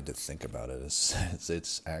why I had to think about it.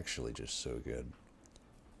 It's actually just so good.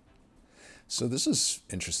 So this is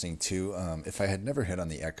interesting too. If I had never hit on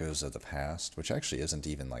the echoes of the past, which actually isn't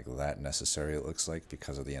even like that necessary, it looks like,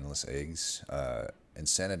 because of the endless eggs,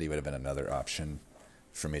 insanity would have been another option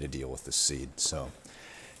for me to deal with the seed. So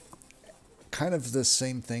kind of the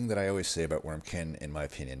same thing that I always say about Wormkin, in my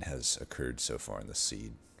opinion, has occurred so far in the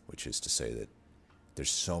seed, which is to say that there's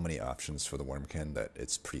so many options for the Wormkin that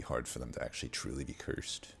it's pretty hard for them to actually truly be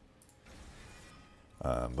cursed.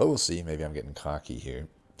 But we'll see. Maybe I'm getting cocky here.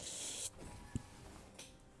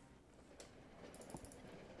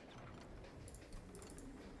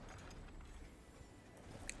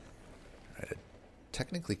 Alright, I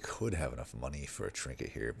technically could have enough money for a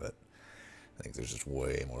trinket here, but I think there's just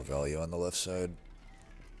way more value on the left side.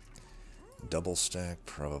 Double stack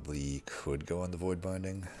probably could go on the void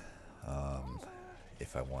binding.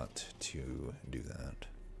 If I want to do that.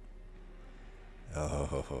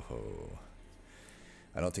 Oh,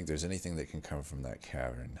 I don't think there's anything that can come from that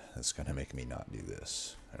cavern that's going to make me not do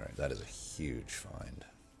this. Alright, that is a huge find.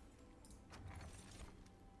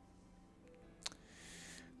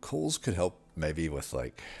 Coals could help maybe with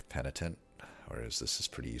like Penitent, whereas this is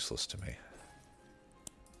pretty useless to me.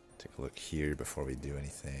 Take a look here before we do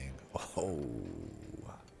anything. Oh.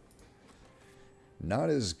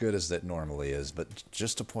 Not as good as that normally is, but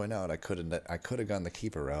just to point out, I could have gone the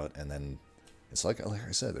keeper route, and then it's like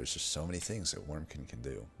I said, there's just so many things that Wormkin can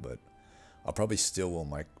do. But I'll probably still will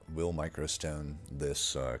microstone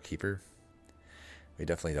this keeper. We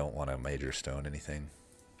definitely don't want to major stone anything.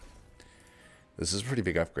 This is a pretty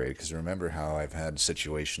big upgrade, because remember how I've had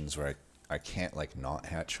situations where I can't like not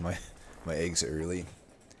hatch my eggs early.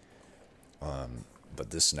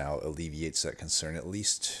 But this now alleviates that concern at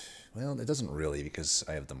least. Well, it doesn't really, because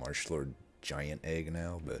I have the Marsh Lord giant egg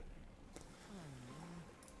now, but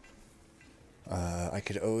I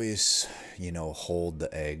could always, you know, hold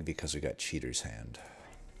the egg because we got Cheater's Hand.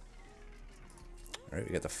 Alright,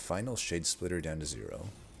 we got the final Shade Splitter down to 0.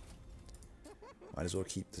 Might as well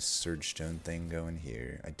keep the Surge Stone thing going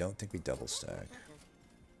here. I don't think we double stack.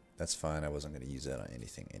 That's fine, I wasn't going to use that on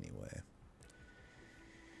anything anyway.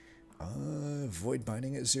 Void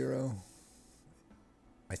Binding at 0.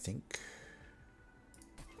 I think.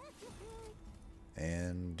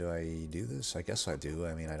 And do I do this? I guess I do.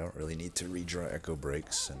 I mean, I don't really need to redraw Echo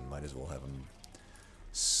Breaks, and might as well have them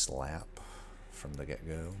slap from the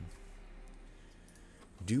get-go.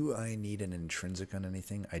 Do I need an intrinsic on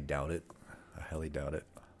anything? I doubt it. I highly doubt it.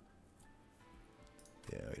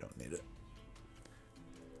 Yeah, we don't need it.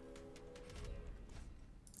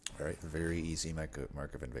 Alright, very easy mark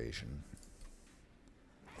of invasion.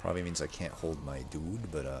 Probably means I can't hold my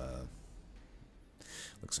dude, but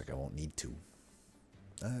looks like I won't need to.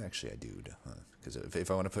 Actually, I do, because if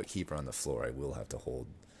I want to put Keeper on the floor, I will have to hold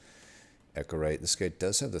Echo Right. This guy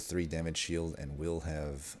does have the 3 damage shield and will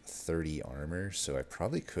have 30 armor, so I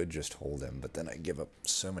probably could just hold him, but then I give up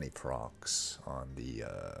so many procs on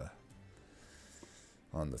the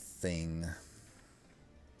thing.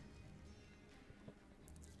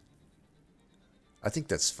 I think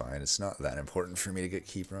that's fine. It's not that important for me to get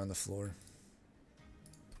Keeper on the floor.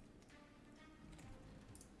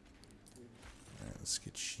 Alright, let's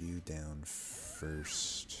get you down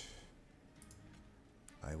first.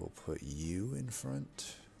 I will put you in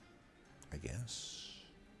front, I guess.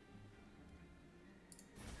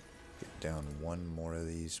 Get down one more of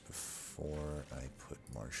these before I put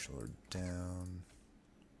Marsh Lord down.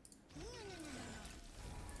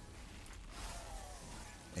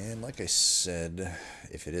 And like I said,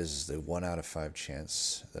 if it is the 1 out of 5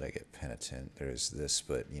 chance that I get Penitent, there's this,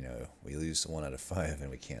 but you know, we lose the 1 out of 5 and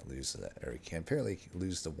we can't lose that, or we can apparently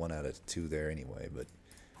lose the 1 out of 2 there anyway, but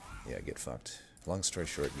yeah, get fucked. Long story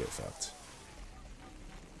short, get fucked.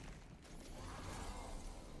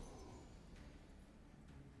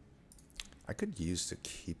 I could use the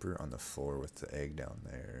keeper on the floor with the egg down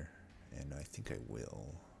there, and I think I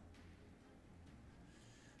will.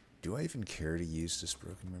 Do I even care to use this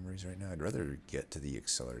Broken Memories right now? I'd rather get to the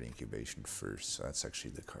Accelerated Incubation first, so that's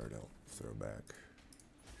actually the card I'll throw back.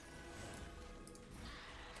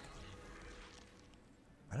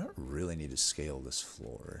 I don't really need to scale this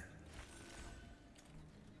floor.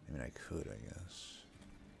 I mean, I could, I guess.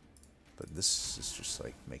 But this is just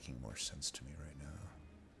like making more sense to me right now.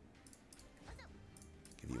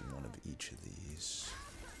 Give you one of each of these.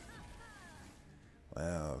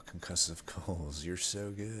 Wow, concussive goals, you're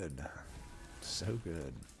so good. So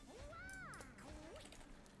good.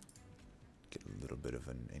 Get a little bit of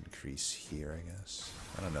an increase here, I guess.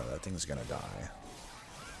 I don't know, that thing's gonna die.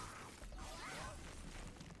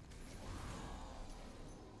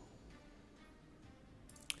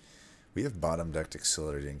 We have bottom decked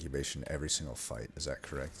Accelerated Incubation every single fight, is that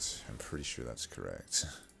correct? I'm pretty sure that's correct.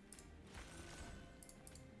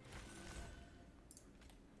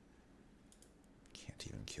 Can't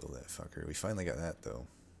even kill that fucker. We finally got that though.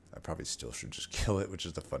 I probably still should just kill it, which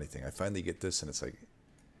is the funny thing. I finally get this and it's like,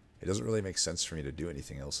 it doesn't really make sense for me to do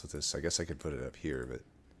anything else with this. I guess I could put it up here, but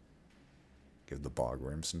give the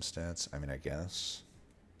Bogworm some stats. I mean, I guess.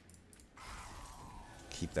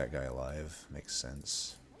 Keep that guy alive. Makes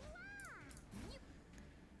sense.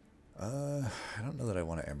 I don't know that I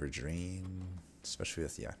want to Ember Drain, especially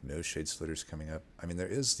with, yeah, no Shade Splitters coming up. I mean, there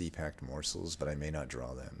is the Packed Morsels, but I may not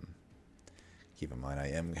draw them. Keep in mind, I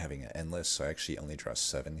am having an Endless, so I actually only draw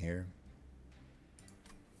 7 here.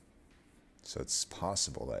 So it's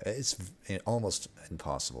possible that, it's almost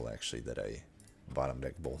impossible, actually, that I bottom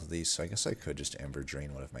deck both of these. So I guess I could just Ember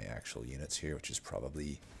Drain one of my actual units here, which is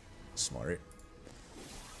probably smart.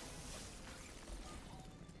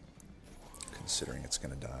 Considering it's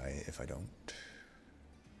going to die if I don't.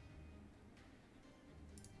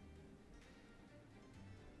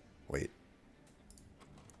 Wait.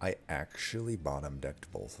 I actually bottom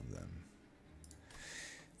decked both of them.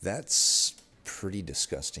 That's pretty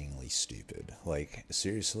disgustingly stupid. Like,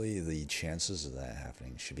 seriously, the chances of that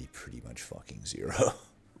happening should be pretty much fucking 0.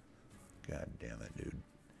 God damn it, dude.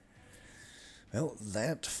 Well,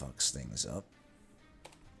 that fucks things up.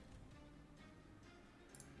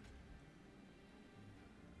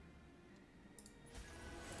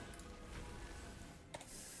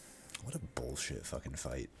 What a bullshit fucking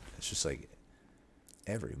fight. It's just like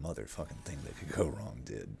every motherfucking thing that could go wrong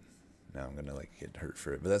did. Now I'm gonna like get hurt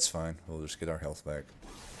for it, but that's fine. We'll just get our health back.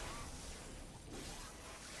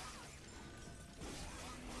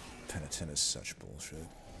 Penitent is such bullshit.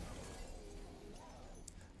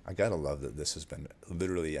 I gotta love that this has been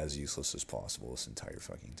literally as useless as possible this entire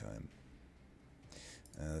fucking time.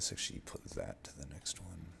 Let's actually put that to the next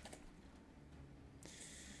one.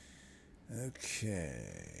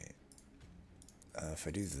 Okay. If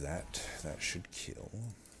I do that, that should kill.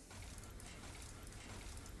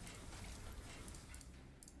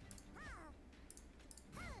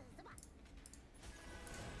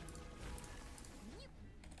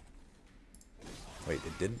 Wait,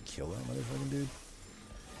 it didn't kill that motherfucking dude?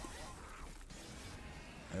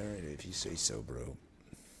 Alright, if you say so, bro.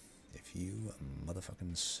 If you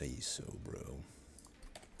motherfucking say so, bro.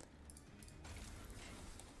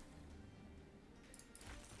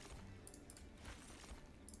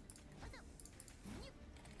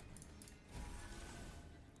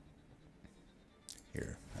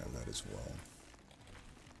 Here, have that as well.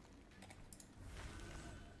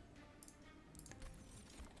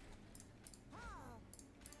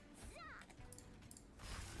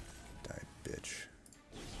 Die, bitch.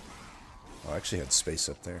 Oh, I actually had space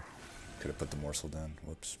up there. Could have put the morsel down.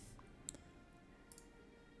 Whoops.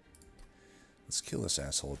 Let's kill this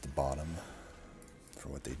asshole at the bottom for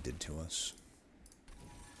what they did to us.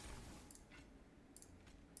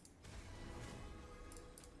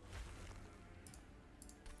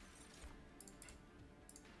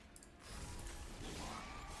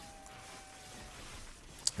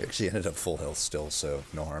 I actually ended up full health still, so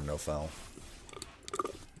no harm, no foul.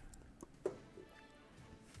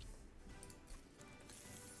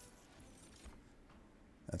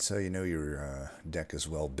 That's how you know your deck is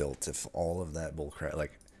well built. If all of that bullcrap,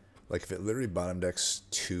 like if it literally bottom decks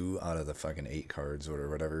 2 out of the fucking 8 cards or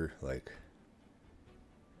whatever, like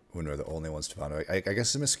when we're the only ones to bottom deck. I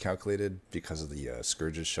guess I miscalculated because of the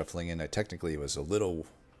Scourges shuffling in. I technically was a little,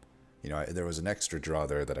 you know, there was an extra draw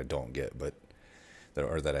there that I don't get, but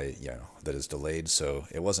that is delayed, so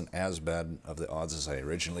it wasn't as bad of the odds as I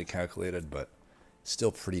originally calculated, but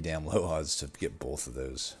still pretty damn low odds to get both of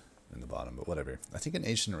those in the bottom, but whatever. I think an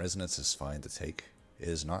Ancient Resonance is fine to take. It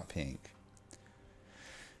is not pink.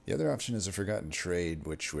 The other option is a Forgotten Trade,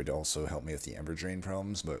 which would also help me with the Ember Drain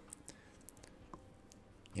problems, but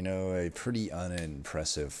you know, a pretty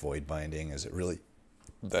unimpressive Void Binding. Is it really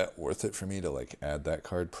that worth it for me to like add that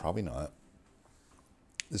card? Probably not.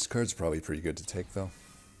 This card's probably pretty good to take though.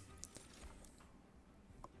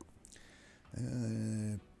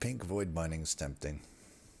 Pink Void Binding's tempting.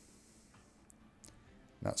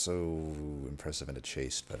 Not so impressive into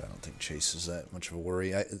Chase, but I don't think Chase is that much of a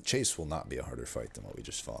worry. Chase will not be a harder fight than what we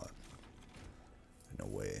just fought. No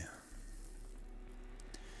way.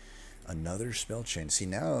 Another spell chain. See,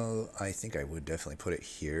 now I think I would definitely put it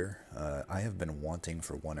here. I have been wanting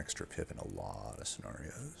for one extra pip in a lot of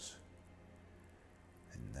scenarios.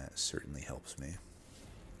 And that certainly helps me.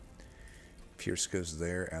 Pierce goes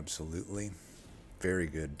there, absolutely. Very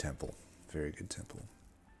good temple. Very good temple.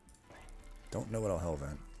 Don't know what I'll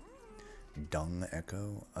Hellvent. Dung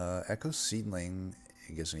Echo. Echo Seedling,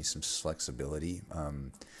 it gives me some flexibility.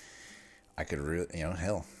 I could really, you know,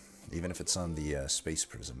 hell, even if it's on the Space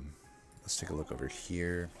Prism. Let's take a look over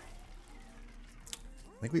here.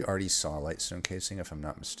 I think we already saw Lightstone Casing, if I'm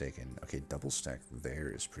not mistaken. Okay, double stack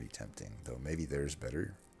there is pretty tempting, though maybe there's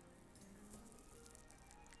better.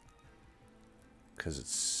 Because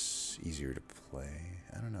it's easier to play.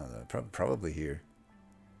 I don't know, though. Probably here.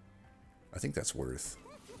 I think that's worth.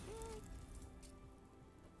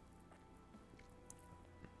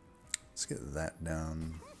 Let's get that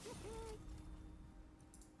down.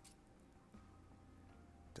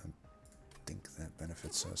 Don't think that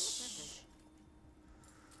benefits us.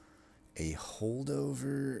 A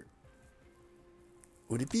holdover.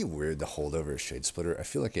 Would it be weird to hold over a Shade Splitter? I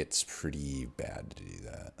feel like it's pretty bad to do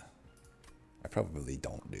that. I probably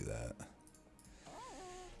don't do that.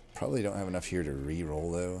 Probably don't have enough here to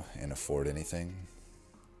re-roll though and afford anything.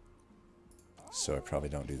 So I probably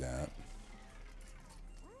don't do that.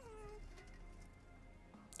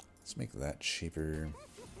 Let's make that cheaper.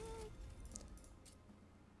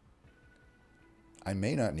 I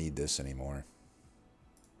may not need this anymore.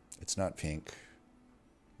 It's not pink.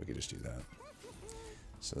 We could just do that.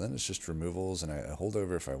 So then it's just removals and I hold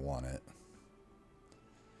over if I want it.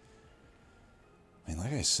 I mean,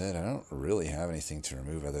 like I said, I don't really have anything to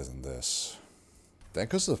remove other than this. That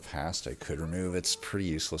goes to the past I could remove. It's pretty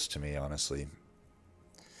useless to me, honestly.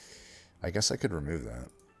 I guess I could remove that.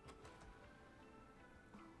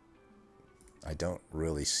 I don't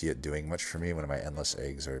really see it doing much for me when my Endless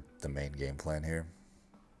Eggs are the main game plan here.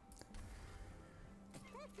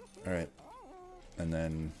 Alright. And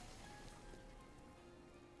then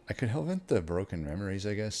I could Hellvent the Broken Memories,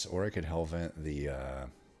 I guess, or I could Hellvent the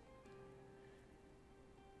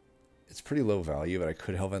it's pretty low value, but I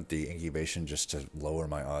could Hellvent the Incubation just to lower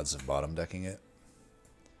my odds of bottom decking it.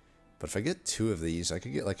 But if I get two of these, I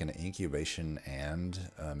could get like an Incubation and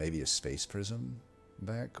maybe a Space Prism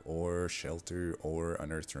back, or Shelter, or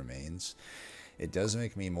Unearthed Remains. It does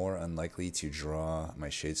make me more unlikely to draw my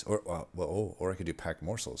Shades, or I could do Packed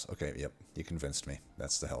Morsels. Okay, yep, you convinced me.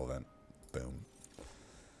 That's the Hellvent. Boom.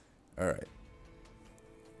 Alright.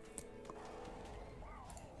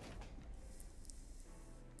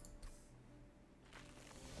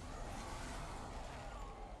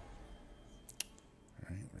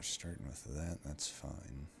 We're starting with that, that's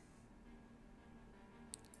fine.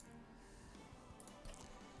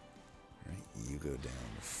 Alright, you go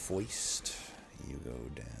down. Foist, you go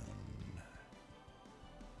down.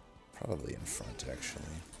 Probably in front, actually.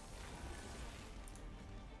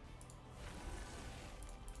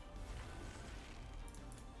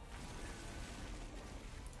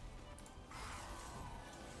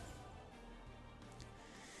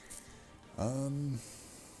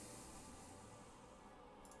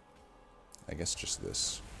 I guess just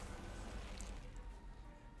this.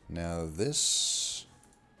 Now this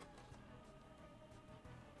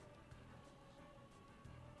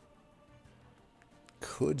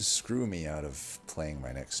could screw me out of playing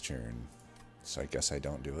my next turn, so I guess I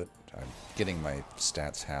don't do it. I'm getting my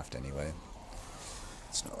stats halved anyway.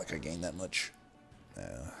 It's not like I gain that much.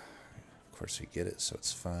 Of course we get it, so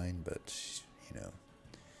it's fine, but, you know,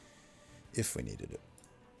 if we needed it.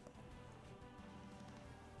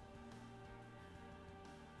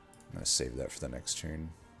 I'm going to save that for the next turn.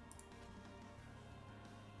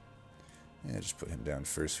 Yeah, just put him down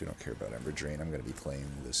first. We don't care about Ember Drain. I'm going to be playing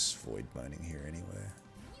this Void Binding here anyway.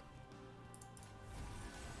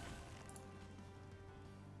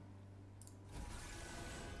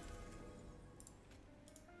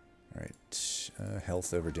 Alright.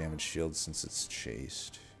 Health over damage shield since it's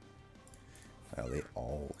chased. Wow, they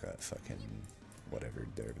all got fucking whatever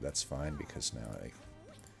there, but that's fine because now I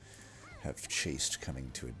have chased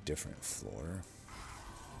coming to a different floor.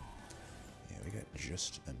 Yeah, we got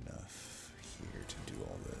just enough here to do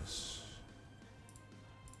all this.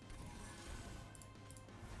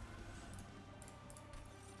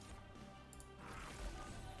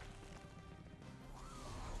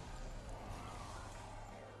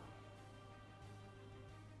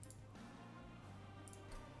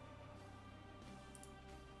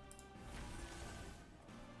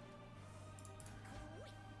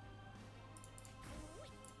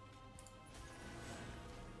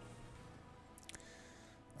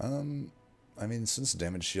 I mean, since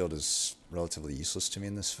damage shield is relatively useless to me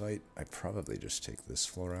in this fight, I probably just take this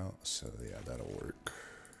floor out, so yeah, that'll work.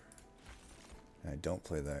 And I don't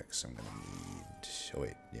play that because I'm going to need... Oh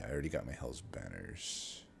wait, yeah, I already got my Hell's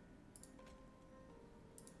Banners.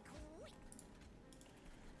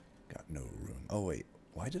 Got no room. Oh wait,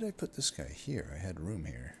 why did I put this guy here? I had room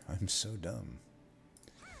here. I'm so dumb.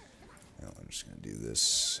 Well, I'm just going to do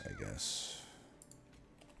this, I guess.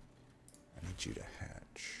 I need you to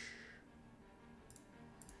hatch.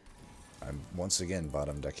 I'm once again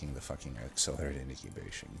bottom decking the fucking accelerated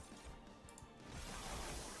incubation.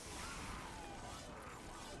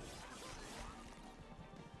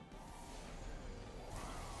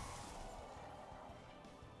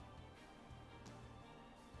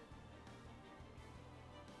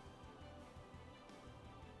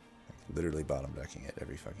 Like, literally bottom decking it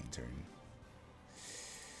every fucking turn.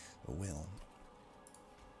 Oh well.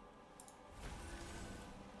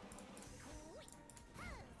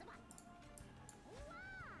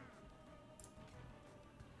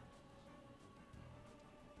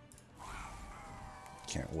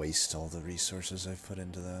 Can't waste all the resources I've put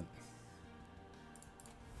into that.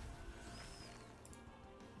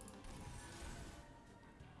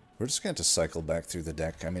 We're just going to have to cycle back through the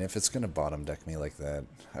deck. I mean, if it's going to bottom deck me like that,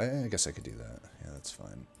 I guess I could do that. Yeah, that's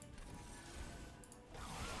fine.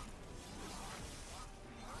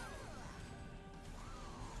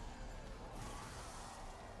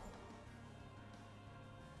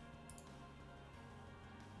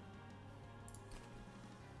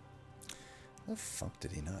 How the fuck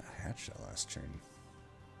did he not hatch that last turn?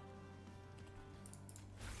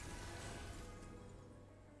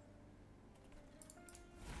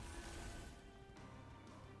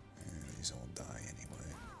 Yeah, these all die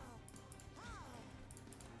anyway.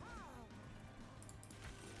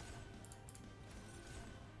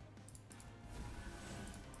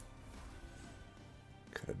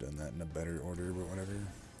 Could have done that in a better order, but whatever.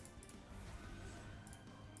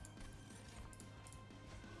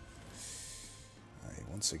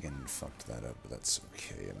 Once again fucked that up, but that's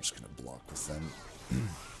okay. I'm just gonna block with them.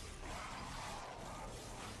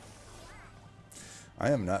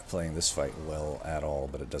 I am not playing this fight well at all,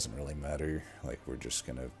 but it doesn't really matter. Like, we're just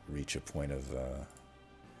gonna reach a point of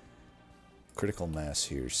critical mass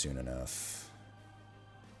here soon enough.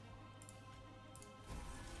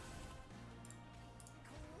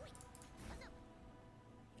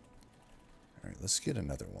 Alright, let's get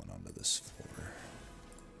another one onto this floor.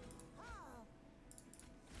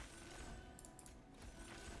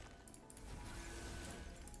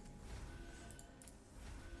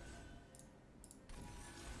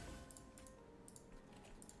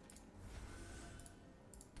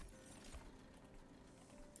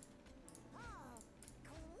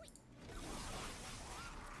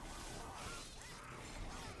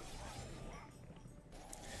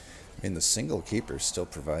 I mean, the single keeper still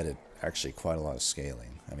provided actually quite a lot of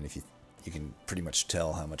scaling. I mean, if you can pretty much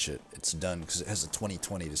tell how much it's done because it has a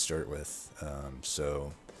 20/20 to start with,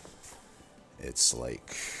 so it's like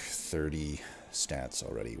 30 stats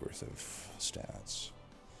already worth of stats.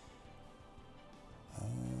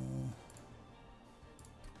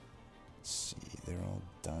 Let's see, they're all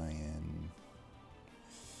dying.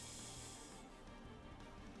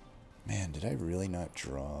 Man, did I really not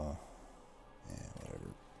draw? Yeah, whatever.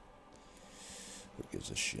 Who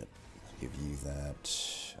gives a shit? I'll give you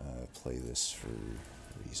that. Play this for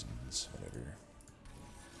reasons, whatever.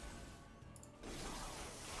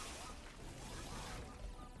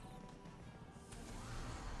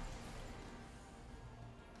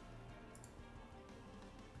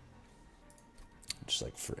 Just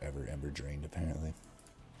like forever ember drained, apparently.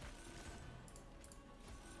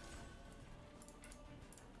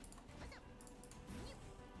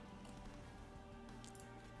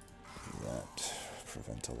 That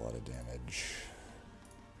prevent a lot of damage.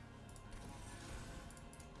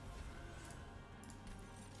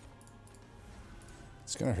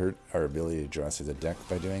 It's gonna hurt our ability to draw through the deck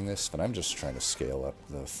by doing this, but I'm just trying to scale up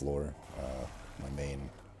the floor. My main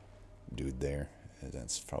dude there,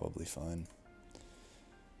 that's probably fine.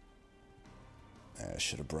 I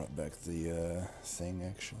should have brought back the thing,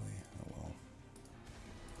 actually. Oh well.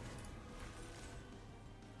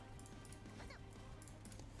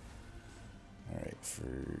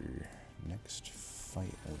 for next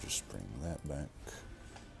fight, we'll just bring that back.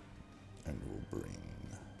 And we'll bring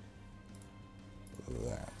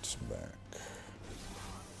that back.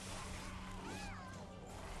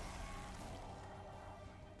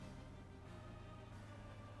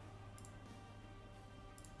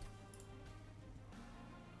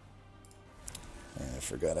 I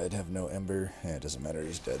forgot I'd have no Ember. It doesn't matter,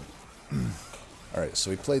 he's dead. Alright, so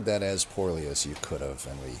we played that as poorly as you could have,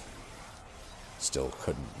 and we still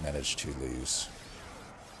couldn't manage to lose.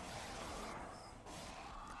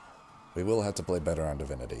 We will have to play better on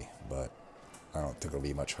Divinity, but I don't think it'll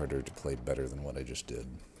be much harder to play better than what I just did.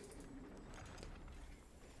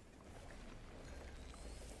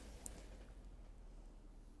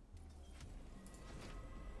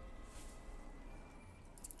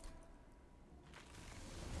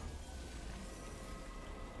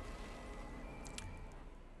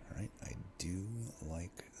 Alright, I do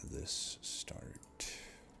like this start.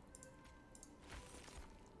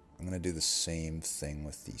 I'm going to do the same thing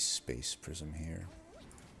with the Space Prism here.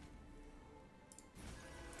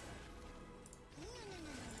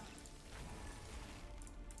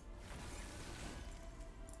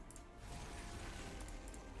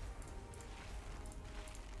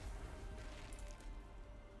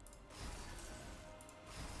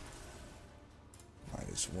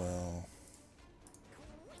 Might as well.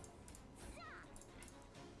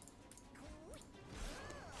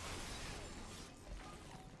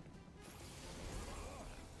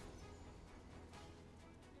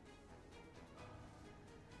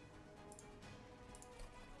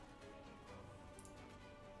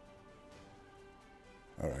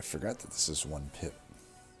 Oh, I forgot that this is one pip.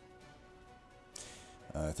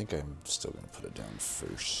 I think I'm still going to put it down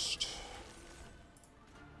first.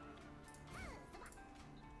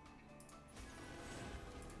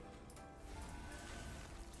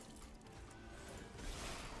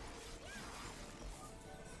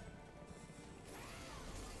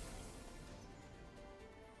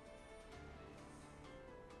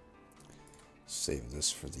 Save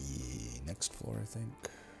this for the next floor, I think.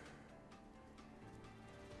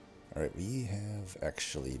 Alright, we have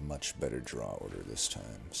actually much better draw order this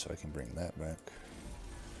time, so I can bring that back.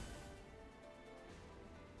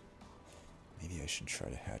 Maybe I should try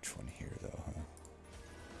to hatch one here, though, huh?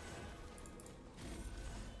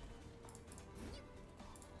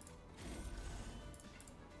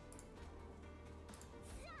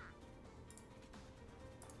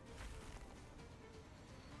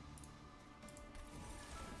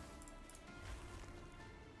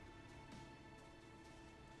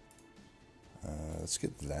 Let's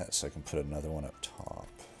get that so I can put another one up top.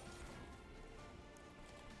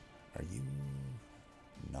 Are you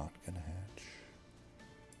not gonna hatch?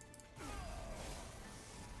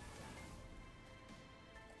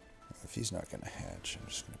 If he's not gonna hatch, I'm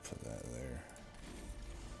just gonna put that there.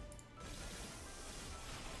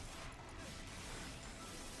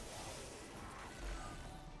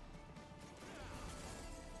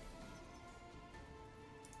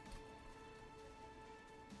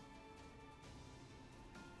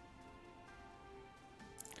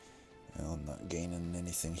 Well, I'm not gaining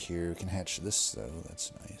anything here. We can hatch this though,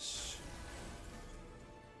 that's nice.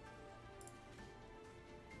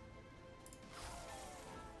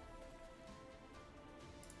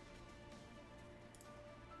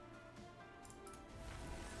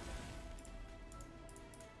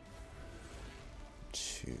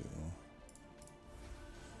 Two.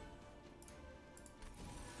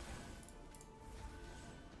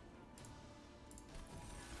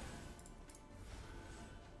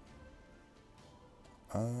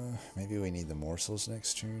 Maybe we need the morsels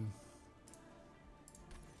next turn.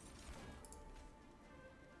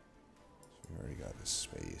 So we already got this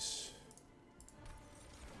space.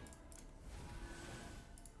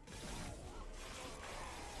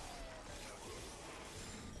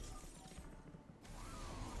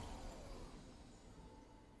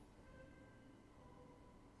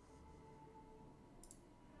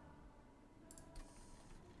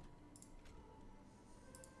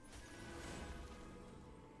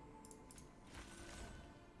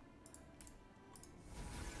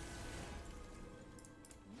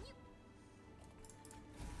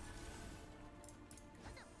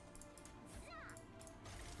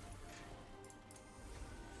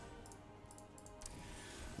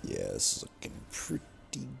 Yeah, this is looking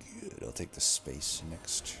pretty good. I'll take the space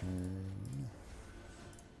next turn.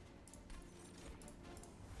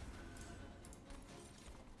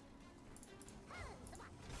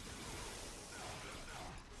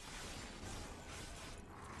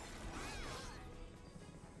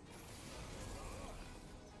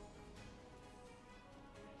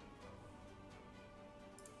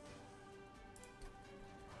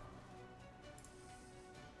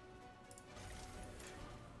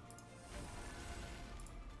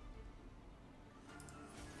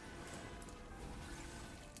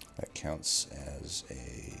 counts as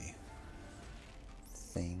a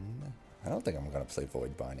thing. I don't think I'm going to play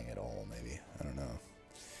Void Binding at all, maybe. I don't know.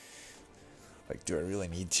 Like, do I really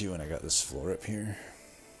need to when I got this floor up here?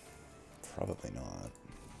 Probably not.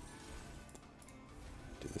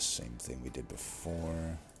 Do the same thing we did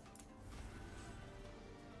before.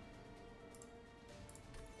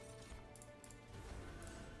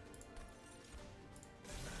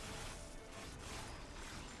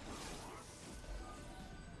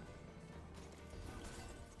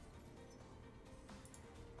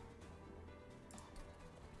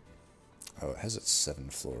 Oh, it has its 7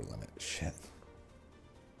 floor limit. Shit.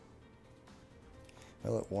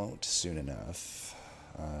 Well, it won't soon enough.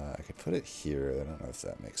 I could put it here. I don't know if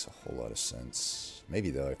that makes a whole lot of sense. Maybe,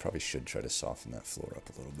 though, I probably should try to soften that floor up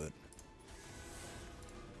a little bit.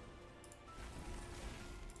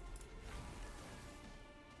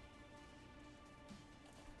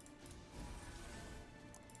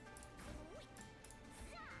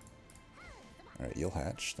 Alright, you'll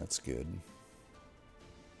hatch. That's good.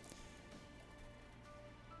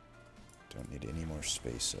 Don't need any more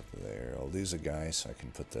space up there. I'll lose a guy so I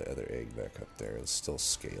can put the other egg back up there. Let's still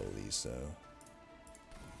scale these though.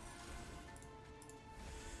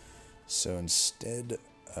 So instead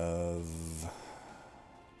of...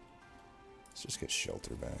 let's just get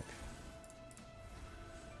shelter back.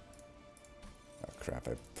 Oh crap,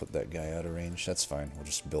 I put that guy out of range. That's fine. We'll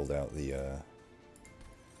just build out the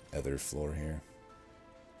other floor here.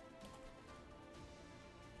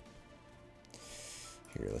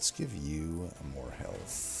 Here, let's give you more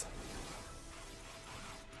health.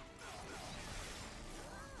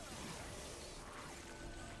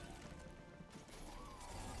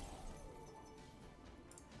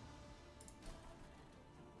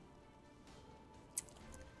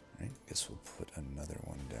 Alright, guess we'll put another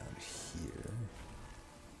one down here.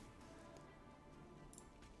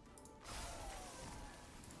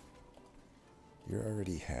 You're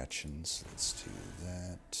already hatching, so let's do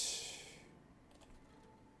that.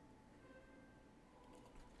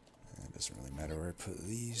 Doesn't really matter where I put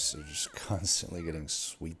these, they're just constantly getting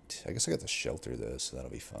sweeped. I guess I got the shelter though, so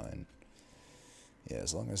that'll be fine. Yeah,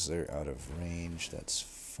 as long as they're out of range, that's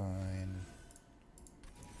fine.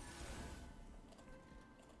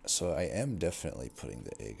 So I am definitely putting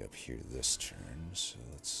the egg up here this turn, so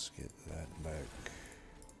let's get that back.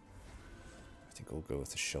 I think we'll go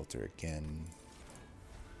with the shelter again.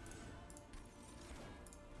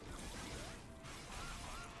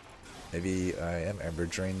 Maybe I am Ember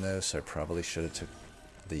Drain though, so I probably should have took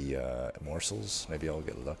the morsels. Maybe I'll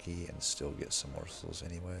get lucky and still get some morsels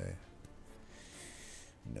anyway.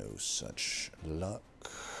 No such luck,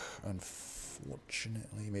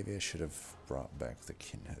 unfortunately. Maybe I should have brought back the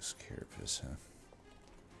Kinhouse Carapace, huh?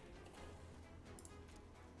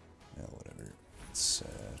 Well, whatever. Let's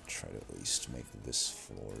try to at least make this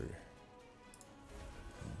floor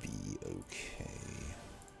be okay.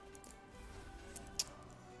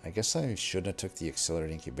 I guess I shouldn't have took the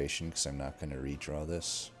Accelerated Incubation because I'm not going to redraw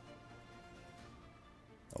this.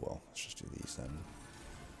 Oh well, let's just do these then.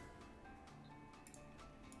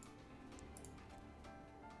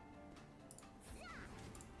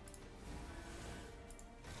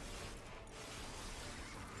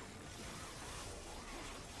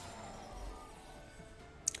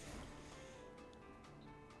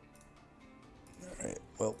 Alright,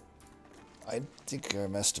 well, I think I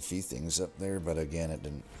messed a few things up there, but again, it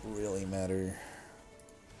didn't really matter.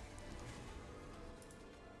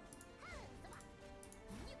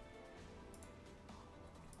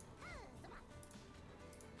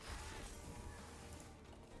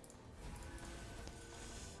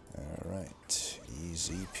 Alright,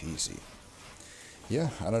 easy peasy. Yeah,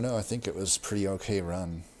 I don't know, I think it was a pretty okay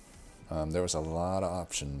run. There was a lot of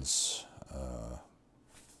options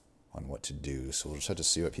on what to do, so we'll just have to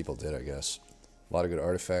see what people did, I guess. A lot of good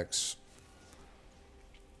artifacts.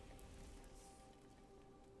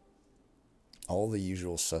 All the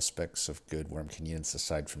usual suspects of good Worm Convenience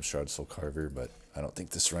aside from Shroud Soul Carver, but I don't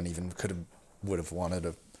think this run even would have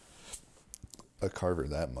wanted a Carver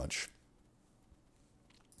that much.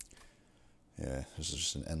 Yeah, this is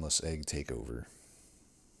just an endless egg takeover.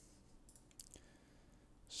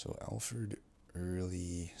 So Alfred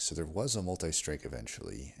early, so there was a multi-strike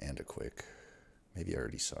eventually, and a quick. Maybe I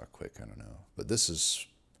already saw a quick, I don't know. But this is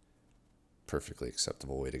perfectly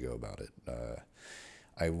acceptable way to go about it.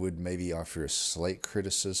 I would maybe offer a slight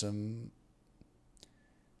criticism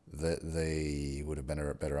that they would have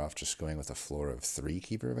been better off just going with a floor of 3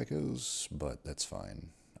 Keeper of Echoes, but that's fine.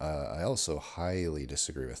 I also highly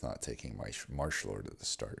disagree with not taking my Marsh Lord at the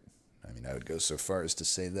start. I mean, I would go so far as to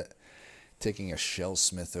say that taking a Shell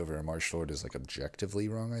Smith over a Marsh Lord is like objectively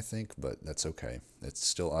wrong, I think, but that's okay. It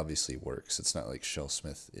still obviously works. It's not like Shell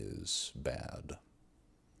Smith is bad.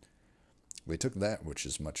 They took that, which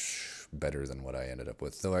is much better than what I ended up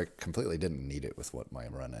with, though I completely didn't need it with what my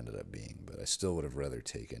run ended up being, but I still would have rather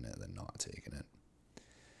taken it than not taken it.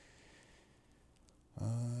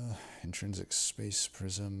 Intrinsic Space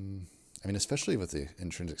Prism. I mean, especially with the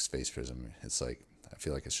Intrinsic Space Prism, it's like, I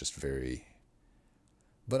feel like it's just very...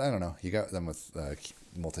 But I don't know. You got them with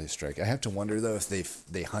multi-strike. I have to wonder, though, if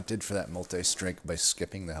they hunted for that multi-strike by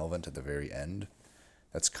skipping the Hellvent at the very end.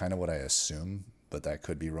 That's kind of what I assume, but that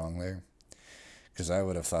could be wrong there. Because I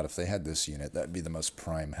would have thought if they had this unit, that'd be the most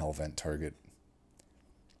prime Hellvent target.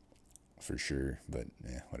 For sure, but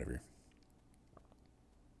yeah, whatever.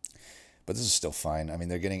 But this is still fine. I mean,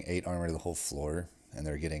 they're getting 8 armor to the whole floor, and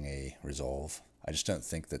they're getting a resolve. I just don't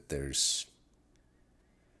think that there's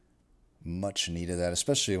much need of that,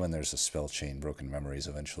 especially when there's a spell chain, Broken Memories,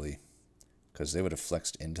 eventually. Because they would have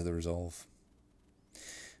flexed into the resolve.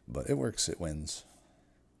 But it works, it wins.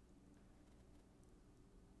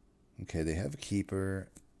 Okay, they have a Keeper.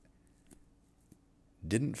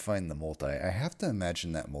 Didn't find the multi. I have to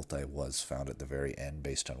imagine that multi was found at the very end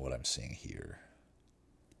based on what I'm seeing here.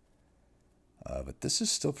 But this is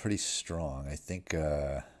still pretty strong. I think,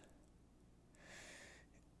 to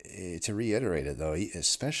reiterate it though,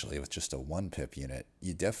 especially with just a 1-pip unit,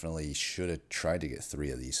 you definitely should have tried to get 3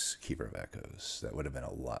 of these Keeper of Echoes. That would have been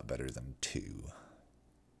a lot better than 2.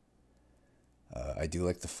 I do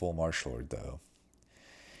like the full Marsh Lord though.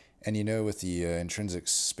 And you know, with the Intrinsic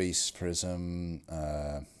Space Prism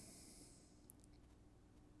and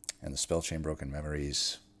the Spell Chain Broken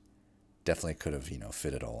Memories, definitely could have, you know,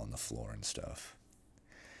 fit it all on the floor and stuff.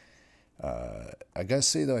 I gotta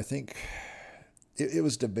say, though, I think it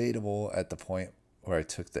was debatable at the point where I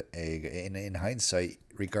took the egg. In hindsight,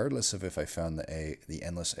 regardless of if I found the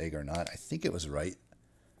endless egg or not, I think it was right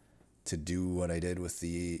to do what I did with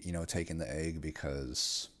the, you know, taking the egg,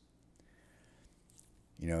 because...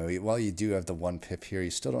 You know, while you do have the 1-pip here,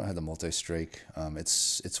 you still don't have the multi-strike.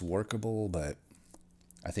 It's workable, but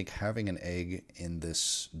I think having an egg in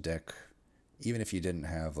this deck, even if you didn't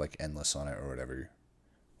have like endless on it or whatever,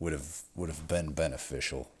 would have been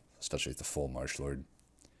beneficial, especially with the full Marsh Lord.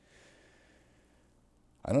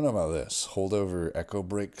 I don't know about this. Holdover Echo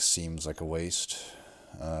Break seems like a waste.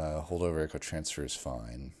 Holdover Echo Transfer is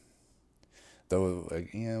fine, though.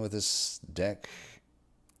 You know, with this deck,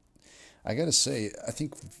 I gotta say, I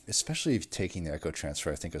think, especially if taking the Echo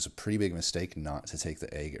Transfer, I think it was a pretty big mistake not to take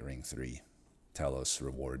the egg at Ring 3, Talos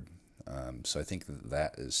Reward. So I think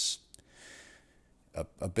that is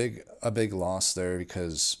a big loss there,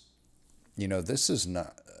 because, you know, this is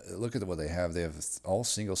not... Look at what they have. They have all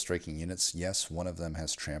single striking units. Yes, one of them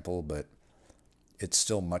has Trample, but it's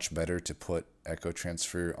still much better to put Echo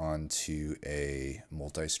Transfer onto a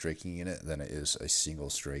multi-striking unit than it is a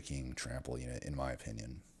single striking Trample unit, in my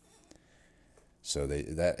opinion. So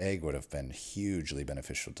that egg would have been hugely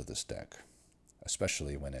beneficial to this deck,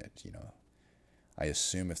 especially when it, you know, I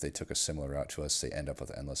assume if they took a similar route to us, they end up with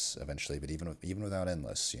Endless eventually, but even without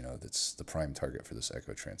Endless, you know, that's the prime target for this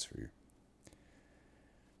Echo Transfer.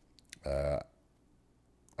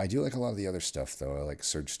 I do like a lot of the other stuff, though. I like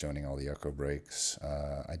Surge Stoning all the Echo Breaks.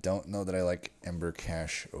 I don't know that I like Ember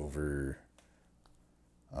Cache over,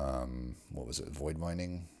 what was it, Void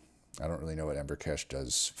Mining? I don't really know what Ember Cache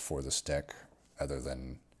does for this deck, other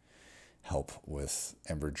than help with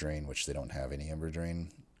Ember Drain, which they don't have any Ember Drain.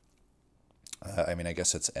 I mean, I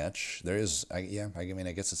guess it's Etch. There is, I mean,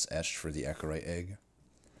 I guess it's Etched for the Echorite Egg.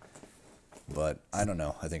 But, I don't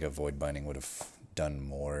know. I think a Void Binding would have done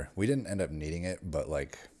more. We didn't end up needing it, but,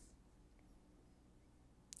 like,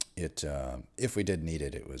 if we did need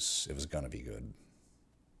it, it was gonna be good.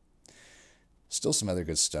 Still some other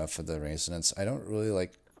good stuff for the Resonance. I don't really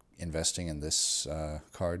like investing in this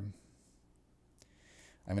card.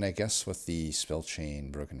 I mean, I guess with the Spell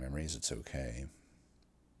Chain Broken Memories, it's okay.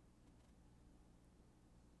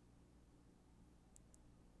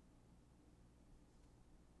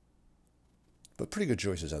 But pretty good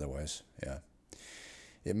choices otherwise, yeah.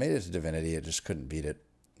 It made it to Divinity, it just couldn't beat it.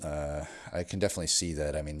 I can definitely see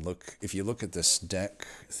that. I mean, look, if you look at this deck,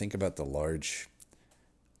 think about the large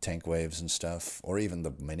tank waves and stuff, or even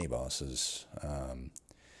the mini-bosses.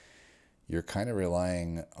 You're kind of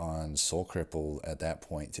relying on Soul Cripple at that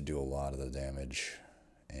point to do a lot of the damage,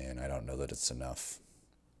 and I don't know that it's enough.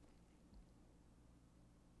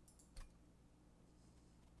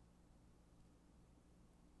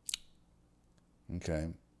 Okay.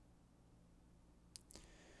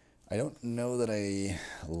 I don't know that I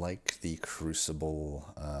like the Crucible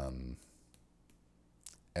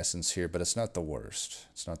essence here, but it's not the worst.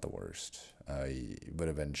 It's not the worst. You would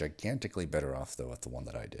have been gigantically better off, though, with the one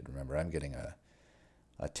that I did. Remember, I'm getting a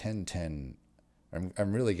 10-10.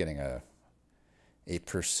 I'm really getting a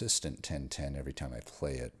persistent 10-10 every time I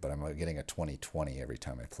play it, but I'm getting a 20-20 every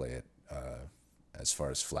time I play it as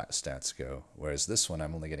far as flat stats go. Whereas this one,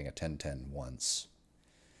 I'm only getting a 10-10 once.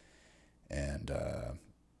 And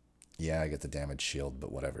yeah, I get the damage shield,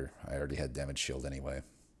 but whatever. I already had damage shield anyway.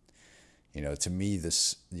 You know, to me,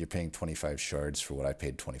 this you're paying 25 shards for what I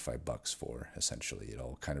paid $25 for, essentially. It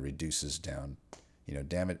all kind of reduces down. You know,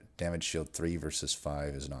 damage shield 3 versus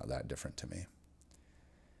 5 is not that different to me.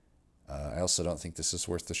 I also don't think this is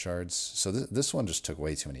worth the shards. So this one just took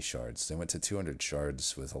way too many shards. They went to 200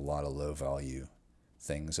 shards with a lot of low value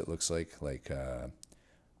things, it looks like.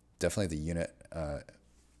 Definitely the unit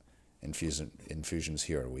infusions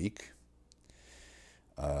here are weak.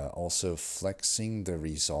 Also, flexing the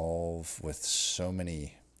resolve with so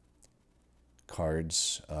many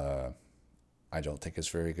cards, I don't think is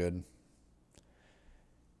very good.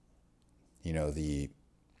 You know,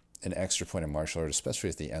 an extra point of martial art, especially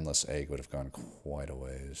with the endless egg, would have gone quite a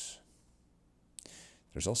ways.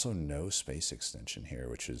 There's also no space extension here,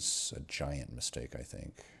 which is a giant mistake, I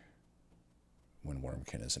think, when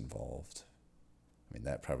Wormkin is involved. I mean,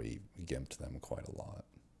 that probably gimped them quite a lot.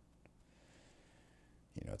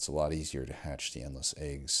 You know, it's a lot easier to hatch the endless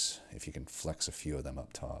eggs if you can flex a few of them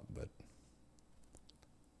up top, but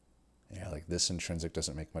yeah, like this intrinsic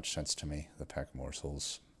doesn't make much sense to me, the pack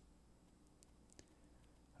morsels.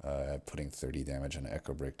 Putting 30 damage on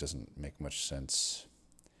Echo Break doesn't make much sense.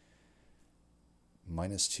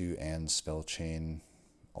 -2 and Spell Chain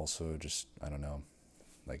also just, I don't know,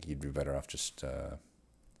 like you'd be better off just,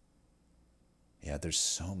 yeah, there's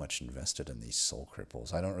so much invested in these Soul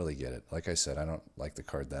Cripples. I don't really get it. Like I said, I don't like the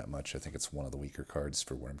card that much. I think it's one of the weaker cards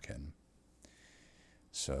for Wormkin.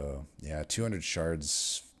 So, yeah, 200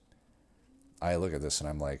 shards. I look at this and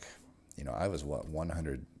I'm like, you know, I was, what,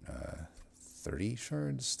 130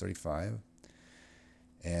 shards? 35?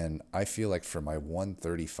 And I feel like for my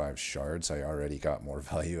 135 shards, I already got more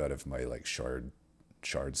value out of my, like,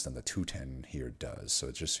 shards than the 210 here does. So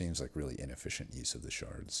it just seems like really inefficient use of the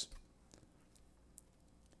shards.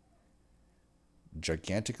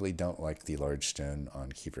 Gigantically don't like the large stone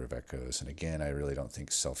on Keeper of Echoes, and again, I really don't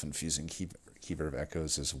think self-infusing Keeper of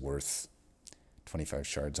Echoes is worth 25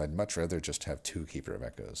 shards. I'd much rather just have 2 Keeper of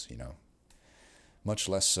Echoes, you know. Much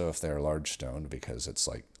less so if they're large stone, because it's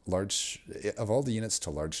like of all the units to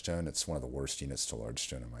large stone, it's one of the worst units to large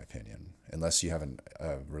stone in my opinion, unless you have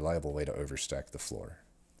a reliable way to overstack the floor.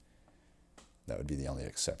 That would be the only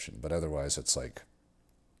exception, but otherwise it's like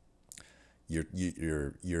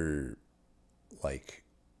you're like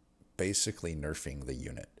basically nerfing the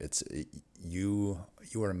unit. You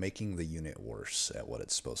are making the unit worse at what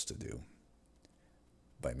it's supposed to do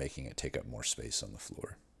by making it take up more space on the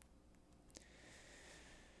floor.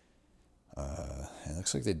 It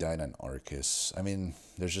looks like they died on Arcus. I mean,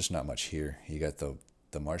 there's just not much here. You got the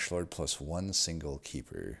Martial Lord plus 1 single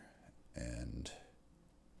Keeper, and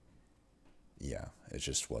yeah, it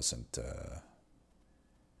just wasn't.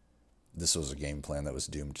 This was a game plan that was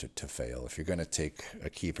doomed to fail. If you're going to take a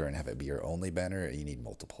Keeper and have it be your only banner, you need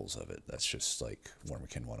multiples of it. That's just like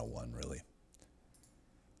Wormkin 101, really.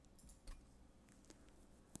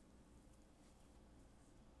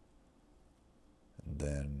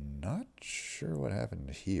 Then, not sure what happened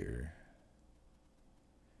here.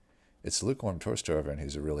 It's Lukewarm Torsto, everyone,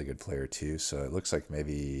 who's a really good player too, so it looks like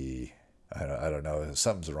maybe, I don't know,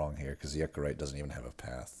 something's wrong here, because the Echo Right doesn't even have a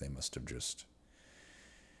path. They must have just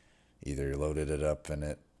either loaded it up and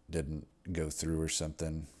it didn't go through or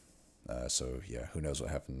something. So yeah, who knows what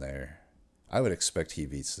happened there. I would expect he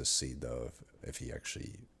beats this seed though if he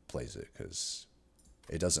actually plays it, because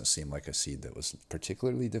it doesn't seem like a seed that was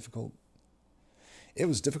particularly difficult. It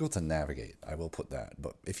was difficult to navigate, I will put that,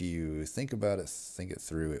 but if you think about it, think it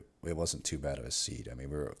through, it wasn't too bad of a seed. I mean,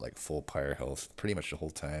 we were like full pyre health pretty much the whole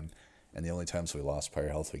time, and the only times we lost pyre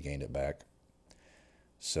health, we gained it back.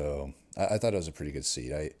 So I thought it was a pretty good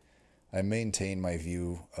seed. I maintain my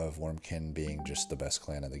view of Wormkin being just the best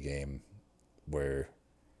clan in the game, where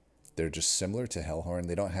they're just similar to Hellhorn.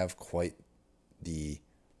 They don't have quite the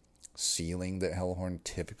ceiling that Hellhorn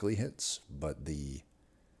typically hits, but the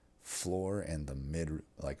floor and the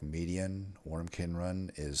median Wormkin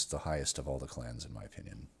run is the highest of all the clans in my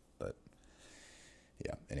opinion. But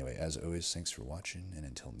yeah, anyway, as always, thanks for watching, and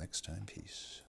until next time, peace.